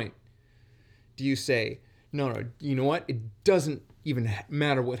what point do you say, no, you know what? It doesn't even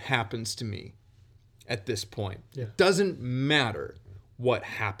matter what happens to me at this point. Yeah. It doesn't matter what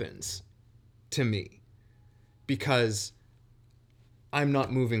happens to me, because I'm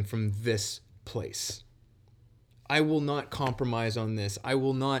not moving from this place. I will not compromise on this. I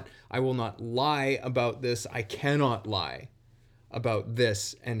will not lie about this. I cannot lie about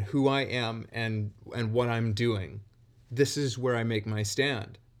this and who I am and what I'm doing. This is where I make my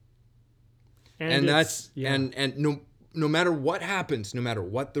stand. And that's no matter what happens, no matter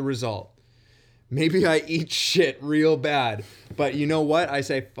what the result, maybe I eat shit real bad, but you know what? I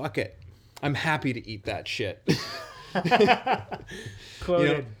say, fuck it. I'm happy to eat that shit.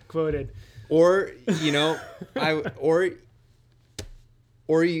 Quoted. Or,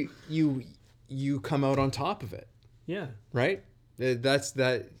 or you come out on top of it. Yeah. Right? That's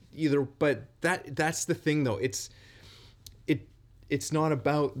that either, but that's the thing though. It's not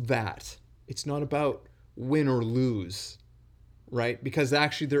about that. It's not about win or lose, right? Because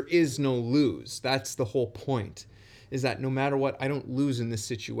actually there is no lose. That's the whole point, is that no matter what, I don't lose in this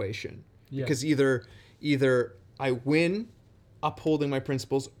situation. Yeah. Because either I win upholding my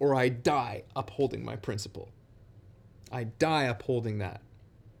principles, or I die upholding my principle. I die upholding that.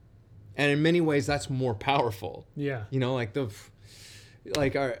 And in many ways, that's more powerful. Yeah. Like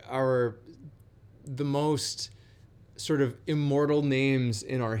like our the most sort of immortal names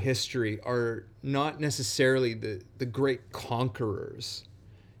in our history are not necessarily the great conquerors,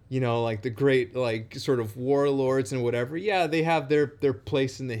 like the great, like, sort of warlords and whatever. Yeah, they have their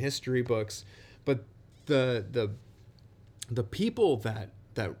place in the history books, but the people that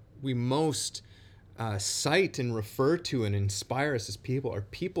we most cite and refer to and inspire us as people are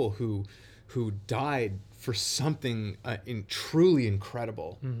people who died for something truly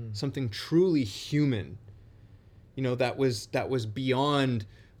incredible, something truly human. That was beyond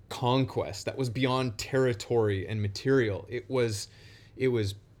conquest, that was beyond territory and material. It was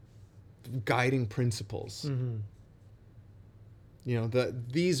guiding principles.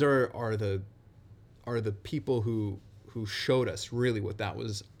 These are the people who showed us really what that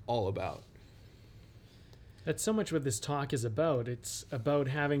was all about. That's so much what this talk is about. It's about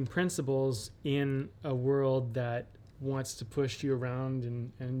having principles in a world that wants to push you around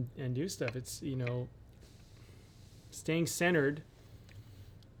and do stuff. It's, staying centered.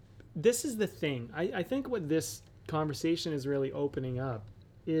 This is the thing. I think what this conversation is really opening up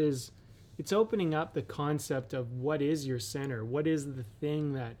is it's opening up the concept of what is your center? What is the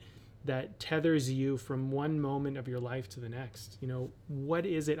thing that tethers you from one moment of your life to the next? What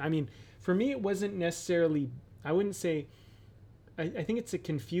is it? I mean, for me, it wasn't necessarily, I wouldn't say, I think it's a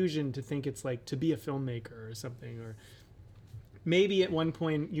confusion to think it's like to be a filmmaker or something, or maybe at one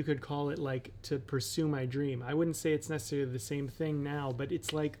point you could call it like to pursue my dream. I wouldn't say it's necessarily the same thing now, but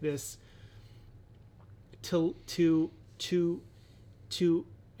it's like this to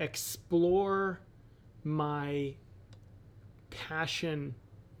explore my passion,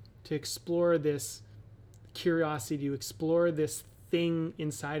 to explore this curiosity, to explore this thing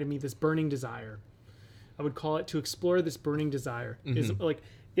inside of me, this burning desire. I would call it to explore this burning desire. Is like,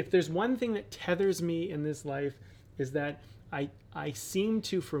 if there's one thing that tethers me in this life, is that I seem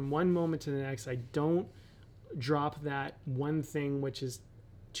to, from one moment to the next, I don't drop that one thing, which is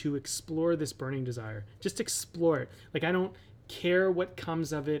to explore this burning desire. Just explore it. Like, I don't care what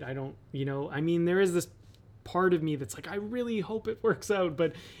comes of it. I don't, there is this part of me that's like, I really hope it works out,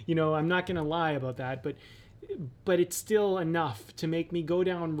 but I'm not going to lie about that, but it's still enough to make me go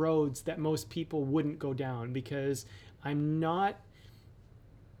down roads that most people wouldn't go down, because I'm not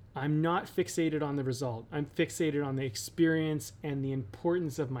fixated on the result. I'm fixated on the experience and the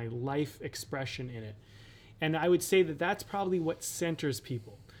importance of my life expression in it. And I would say that that's probably what centers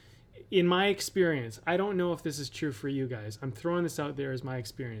people. In my experience, I don't know if this is true for you guys. I'm throwing this out there as my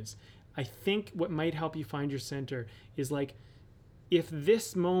experience. I think what might help you find your center is, like, if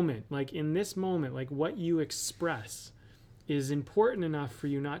this moment, like in this moment, like what you express is important enough for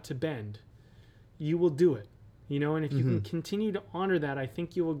you not to bend, you will do it. And if you can continue to honor that, I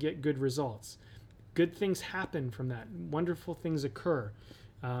think you will get good results. Good things happen from that. Wonderful things occur.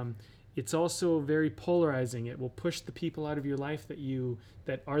 It's also very polarizing. It will push the people out of your life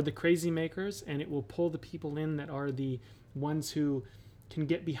that are the crazy makers, and it will pull the people in that are the ones who can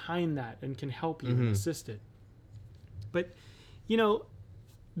get behind that and can help you and assist it. But,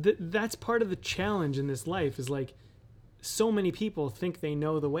 that's part of the challenge in this life, is like, so many people think they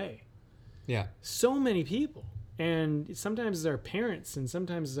know the way. Yeah. So many people. And sometimes it's our parents, and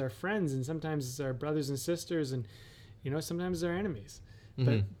sometimes it's our friends, and sometimes it's our brothers and sisters, and, sometimes it's our enemies.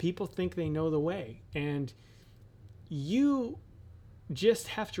 But people think they know the way. And you just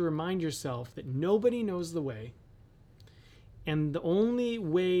have to remind yourself that nobody knows the way. And the only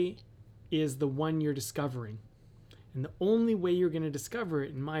way is the one you're discovering. And the only way you're going to discover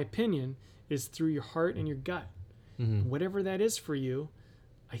it, in my opinion, is through your heart and your gut. Whatever that is for you,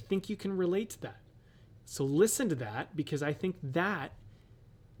 I think you can relate to that. So listen to that, because I think that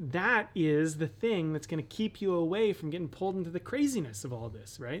is the thing that's going to keep you away from getting pulled into the craziness of all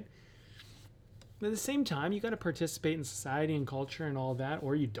this, right? But at the same time, you got to participate in society and culture and all that,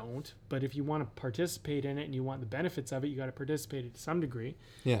 or you don't. But if you want to participate in it and you want the benefits of it, you got to participate to some degree.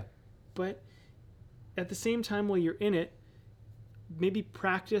 Yeah. But at the same time, while you're in it, maybe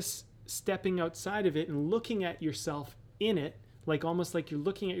practice stepping outside of it and looking at yourself in it, like almost like you're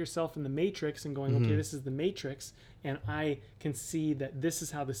looking at yourself in the Matrix and going, okay, this is the Matrix, and I can see that this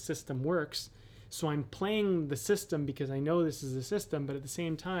is how the system works. So I'm playing the system because I know this is the system, but at the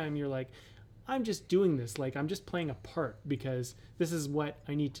same time, you're like, I'm just doing this. Like, I'm just playing a part because this is what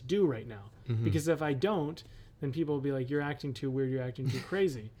I need to do right now. Because if I don't, then people will be like, you're acting too weird, you're acting too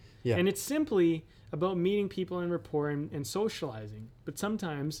crazy. Yeah. And it's simply about meeting people in rapport and socializing. But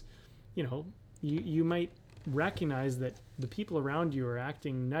sometimes, you might recognize that the people around you are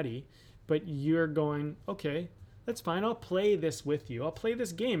acting nutty, but you're going, okay, That's fine. I'll play this with you. I'll play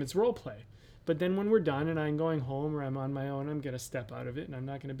this game. It's role play. But then when we're done and I'm going home or I'm on my own, I'm going to step out of it and I'm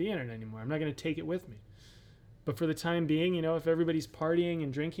not going to be in it anymore. I'm not going to take it with me. But for the time being, if everybody's partying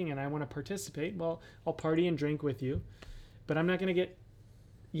and drinking and I want to participate, well, I'll party and drink with you. But I'm not going to get,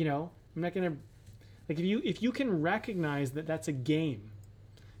 I'm not going to, like, if you can recognize that that's a game,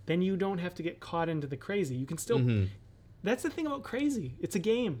 then you don't have to get caught into the crazy. You can still, that's the thing about crazy. It's a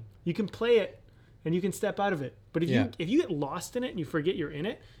game. You can play it and you can step out of it. But if you get lost in it and you forget you're in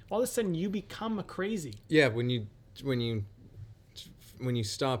it, all of a sudden you become a crazy. Yeah, when you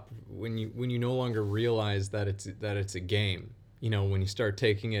stop, when you no longer realize that it's a game, when you start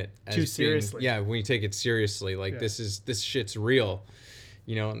taking it as too seriously. When you take it seriously, like this shit's real,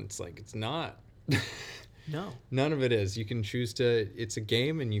 and it's like, it's not. No. None of it is. You can choose to, it's a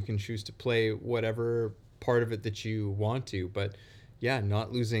game and you can choose to play whatever part of it that you want to, but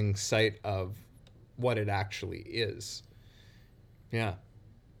not losing sight of what it actually is. Yeah.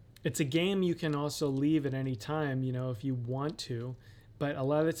 It's a game you can also leave at any time, if you want to, but a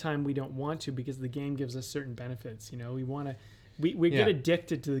lot of the time we don't want to because the game gives us certain benefits. We want to, we get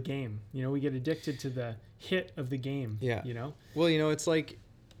addicted to the game. We get addicted to the hit of the game. Yeah. Well, it's like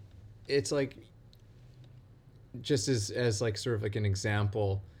just as like sort of like an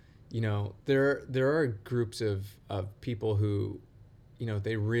example, there are groups of people who,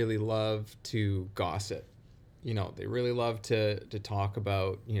 they really love to gossip. They really love to talk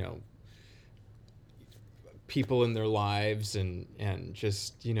about, people in their lives and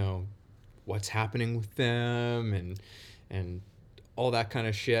just, what's happening with them and all that kind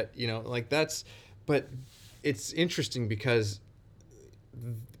of shit, like that's, but it's interesting because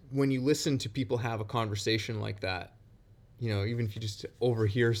when you listen to people have a conversation like that, even if you just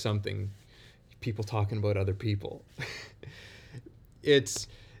overhear something, people talking about other people,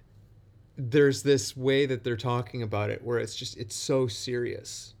 there's this way that they're talking about it where it's so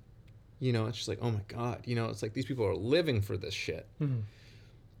serious. It's just like, oh my God, it's like these people are living for this shit.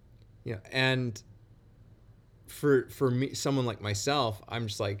 Mm-hmm. And for me, someone like myself, I'm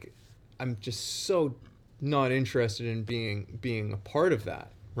just so not interested in being a part of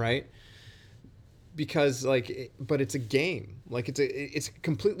that, right? Because but it's a game. Like it's a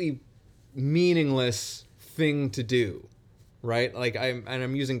completely meaningless thing to do. Right? Like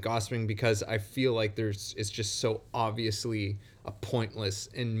I'm using gossiping because I feel like it's just so obviously a pointless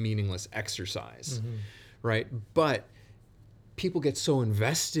and meaningless exercise. Mm-hmm. Right? But people get so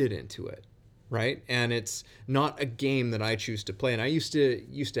invested into it, right? And it's not a game that I choose to play. And I used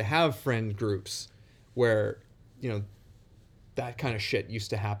to have friend groups where, that kind of shit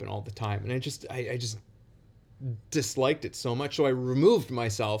used to happen all the time. And I just disliked it so much. So I removed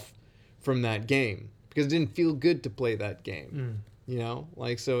myself from that game. Because it didn't feel good to play that game,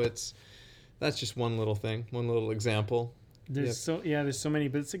 so that's just one little thing, one little example. There's so many,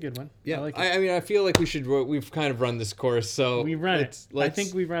 but it's a good one. Yeah, I like it. I mean, I feel like we've kind of run this course, so we run it. I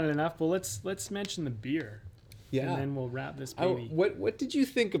think we've run it enough. Well, let's mention the beer. Yeah, and then we'll wrap this baby. What did you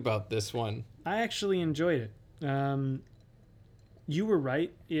think about this one? I actually enjoyed it. You were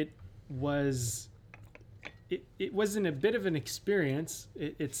right. It wasn't a bit of an experience.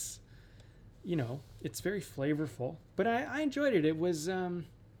 It's very flavorful, but I enjoyed it. It was,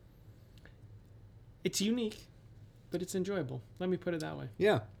 it's unique, but it's enjoyable. Let me put it that way.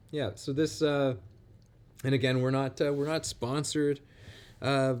 Yeah. So this, and again, we're not sponsored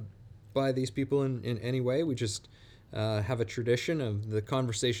by these people in any way. We just have a tradition of the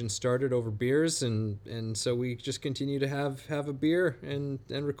conversation started over beers, and so we just continue to have a beer and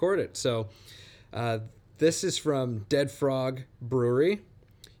record it. So this is from Dead Frog Brewery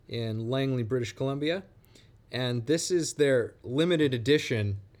in Langley, British Columbia, and this is their limited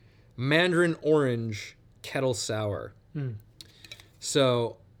edition Mandarin Orange Kettle Sour.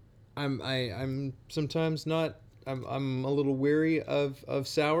 So I'm sometimes not, I'm a little weary of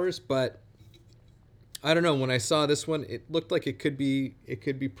sours, but I don't know, when I saw this one, it looked like it could be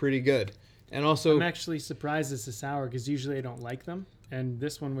pretty good. And also, I'm actually surprised it's a sour because usually I don't like them, and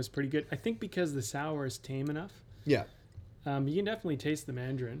this one was pretty good. I think because the sour is tame enough. Yeah. You can definitely taste the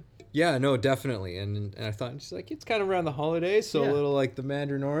Mandarin. Yeah, no, definitely. And I thought, just like, it's kind of around the holidays, so a little like the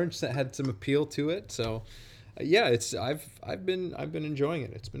Mandarin Orange that had some appeal to it. So, I've been enjoying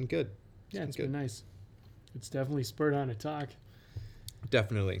it. It's been good. It's been nice. It's definitely spurred on a talk.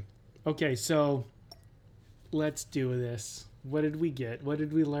 Definitely. Okay, so let's do this. What did we get? What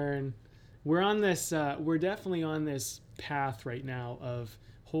did we learn? We're on this. We're definitely on this path right now of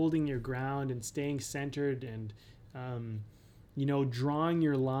holding your ground and staying centered and drawing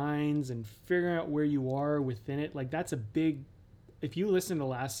your lines and figuring out where you are within it. Like, that's a big if you listen to the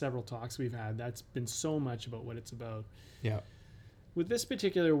last several talks we've had, that's been so much about what it's about. Yeah. With this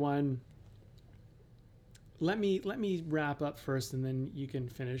particular one, let me wrap up first, and then you can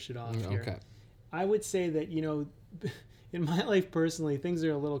finish it off here. Okay. I would say that, in my life personally, things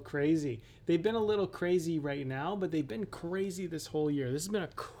are a little crazy. They've been a little crazy right now, but they've been crazy this whole year. This has been a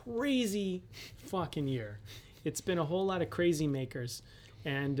crazy fucking year. It's been a whole lot of crazy makers,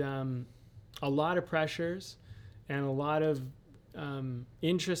 and a lot of pressures, and a lot of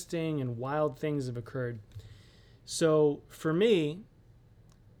interesting and wild things have occurred. So for me,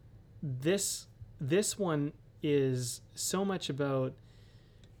 this one is so much about,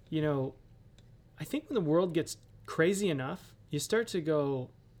 I think when the world gets crazy enough, you start to go,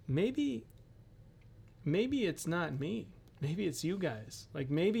 maybe it's not me. Maybe it's you guys. Like,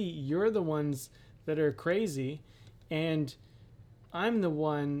 maybe you're the ones that are crazy, and I'm the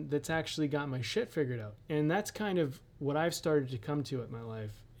one that's actually got my shit figured out. And that's kind of what I've started to come to in my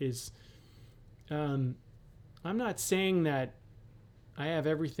life is, I'm not saying that I have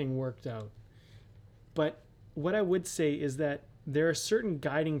everything worked out, but what I would say is that there are certain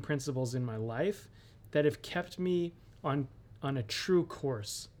guiding principles in my life that have kept me on a true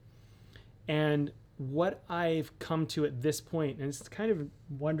course. And what I've come to at this point, and it's kind of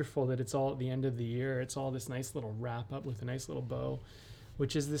wonderful that it's all at the end of the year, it's all this nice little wrap up with a nice little bow,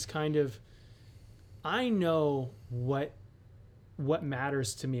 which is this kind of, I know what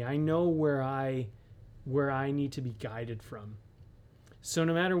matters to me. I know where I need to be guided from. So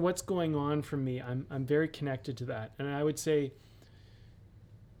no matter what's going on for me, I'm very connected to that. And I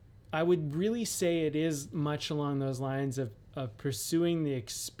would really say it is much along those lines of pursuing the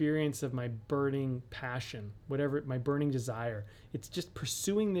experience of my burning passion, whatever, my burning desire. It's just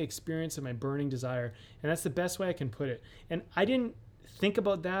pursuing the experience of my burning desire. And that's the best way I can put it. And I didn't think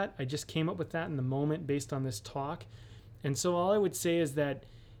about that. I just came up with that in the moment based on this talk. And so all I would say is that,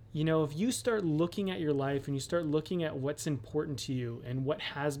 if you start looking at your life and you start looking at what's important to you and what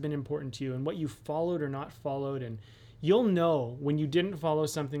has been important to you and what you followed or not followed, and you'll know when you didn't follow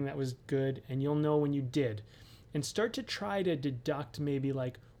something that was good, and you'll know when you did, and start to try to deduct maybe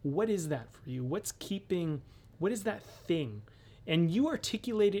like, what is that for you? What is that thing? And you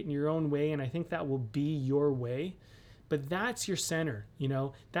articulate it in your own way, and I think that will be your way. But that's your center,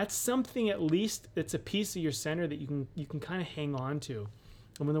 that's something, at least it's a piece of your center that you can kind of hang on to.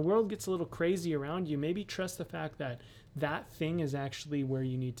 And when the world gets a little crazy around you, maybe trust the fact that that thing is actually where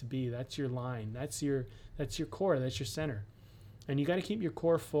you need to be. That's your line. That's your core. That's your center. And you got to keep your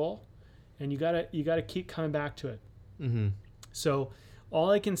core full, and you got to keep coming back to it. Mm-hmm. So all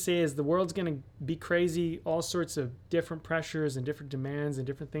I can say is the world's going to be crazy. All sorts of different pressures and different demands and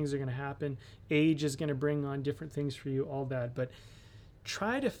different things are going to happen. Age is going to bring on different things for you, all that. But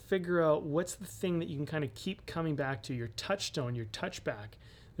try to figure out what's the thing that you can kind of keep coming back to, your touchstone, your touchback,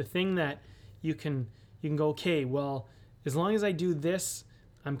 the thing that you can go, okay, well, as long as I do this,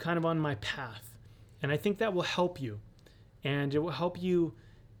 I'm kind of on my path. And I think that will help you. And it will help you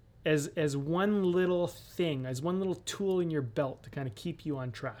as one little thing, as one little tool in your belt to kind of keep you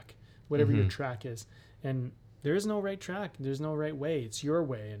on track, whatever your track is. And there is no right track. There's no right way. It's your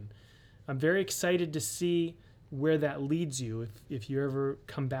way. And I'm very excited to see where that leads you if you ever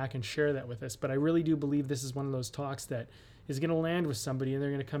come back and share that with us. But I really do believe this is one of those talks that is going to land with somebody, and they're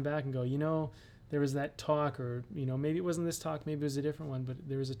going to come back and go, there was that talk, or, maybe it wasn't this talk, maybe it was a different one, but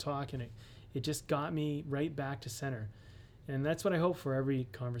there was a talk, and it just got me right back to center. And that's what I hope for every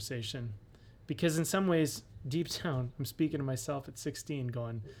conversation, because in some ways, deep down, I'm speaking to myself at 16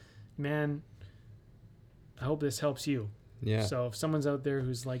 going, man, I hope this helps you. Yeah. So if someone's out there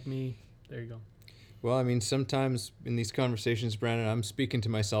who's like me, there you go. Well, I mean, sometimes in these conversations, Brandon, I'm speaking to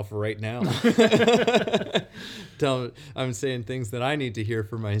myself right now. I'm saying things that I need to hear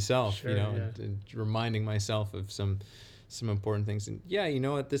for myself, Sure, and reminding myself of some important things. And yeah, you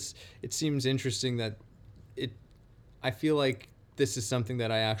know what, it seems interesting that I feel like this is something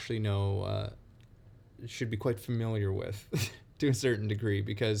that I actually know should be quite familiar with to a certain degree,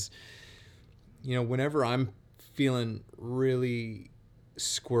 because, whenever I'm feeling really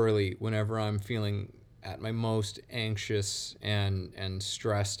squirrely, whenever I'm feeling at my most anxious and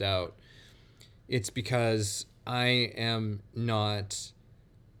stressed out, it's because I am not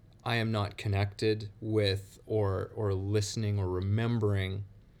connected with or listening or remembering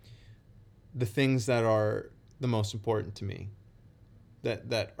the things that are the most important to me,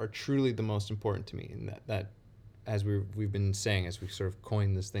 that are truly the most important to me, and that as we've been saying, as we sort of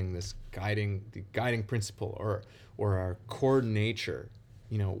coined this thing, the guiding principle or our core nature,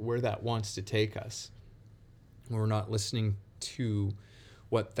 where that wants to take us. We're not listening to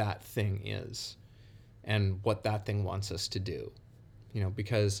what that thing is and what that thing wants us to do.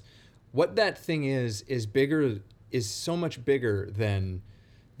 because what that thing is so much bigger than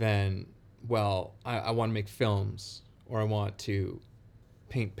well, I want to make films, or I want to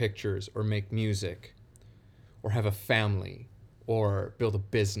paint pictures, or make music, or have a family, or build a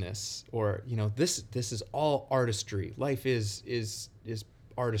business, or this is all artistry. Life is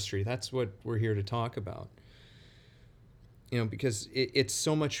artistry. That's what we're here to talk about. Because it's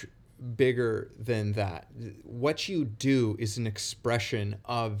so much bigger than that. What you do is an expression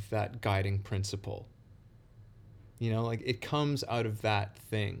of that guiding principle. Like it comes out of that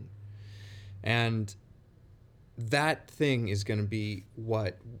thing. And that thing is going to be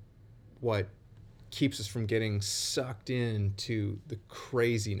what keeps us from getting sucked into the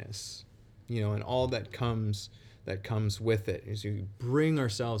craziness, and all that comes with it, is we bring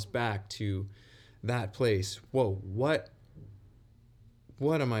ourselves back to that place. Whoa, what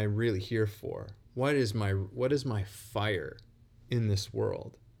am I really here for? What is my fire in this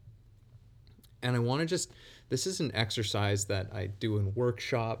world? And I want to this is an exercise that I do in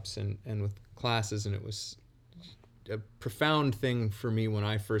workshops and with classes, and it was a profound thing for me when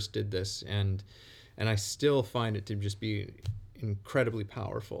I first did this, and I still find it to just be incredibly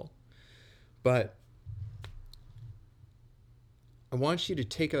powerful. But I want you to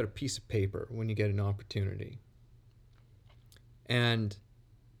take out a piece of paper when you get an opportunity and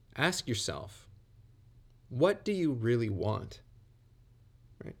ask yourself, what do you really want?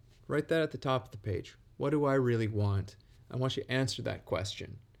 Right? Write that at the top of the page. What do I really want? I want you to answer that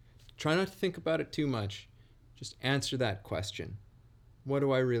question. Try not to think about it too much. Just answer that question. What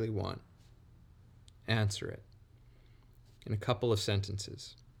do I really want? Answer it in a couple of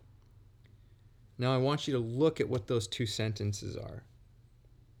sentences. Now I want you to look at what those two sentences are.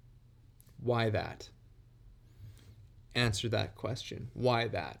 Why that? Answer that question. Why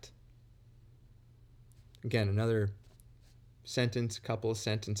that? Again, another sentence, couple of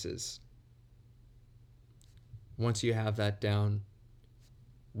sentences. Once you have that down,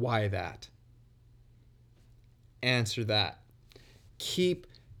 why that? Answer that. Keep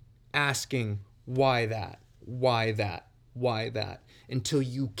asking why that, why that, why that, until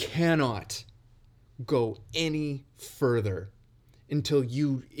you cannot go any further, until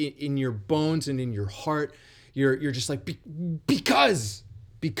you, in your bones and in your heart, you're just like, because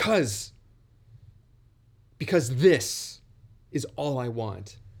this is all I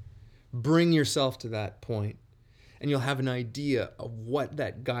want. Bring yourself to that point, and you'll have an idea of what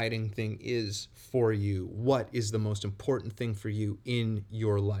that guiding thing is for you. What is the most important thing for you in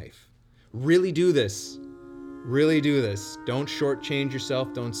your life? Really do this. Really do this. Don't shortchange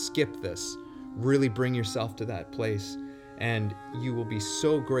yourself. Don't skip this. Really bring yourself to that place, and you will be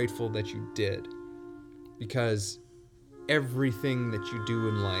so grateful that you did, because everything that you do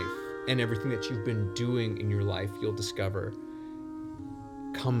in life and everything that you've been doing in your life, you'll discover,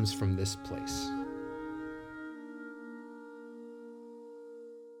 comes from this place.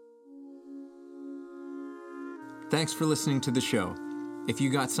 Thanks for listening to the show. If you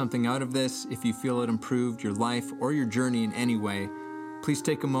got something out of this, if you feel it improved your life or your journey in any way, please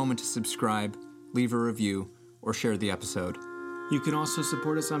take a moment to subscribe, leave a review, or share the episode. You can also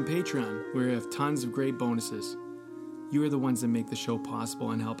support us on Patreon, where we have tons of great bonuses. You are the ones that make the show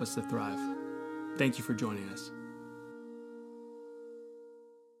possible and help us to thrive. Thank you for joining us.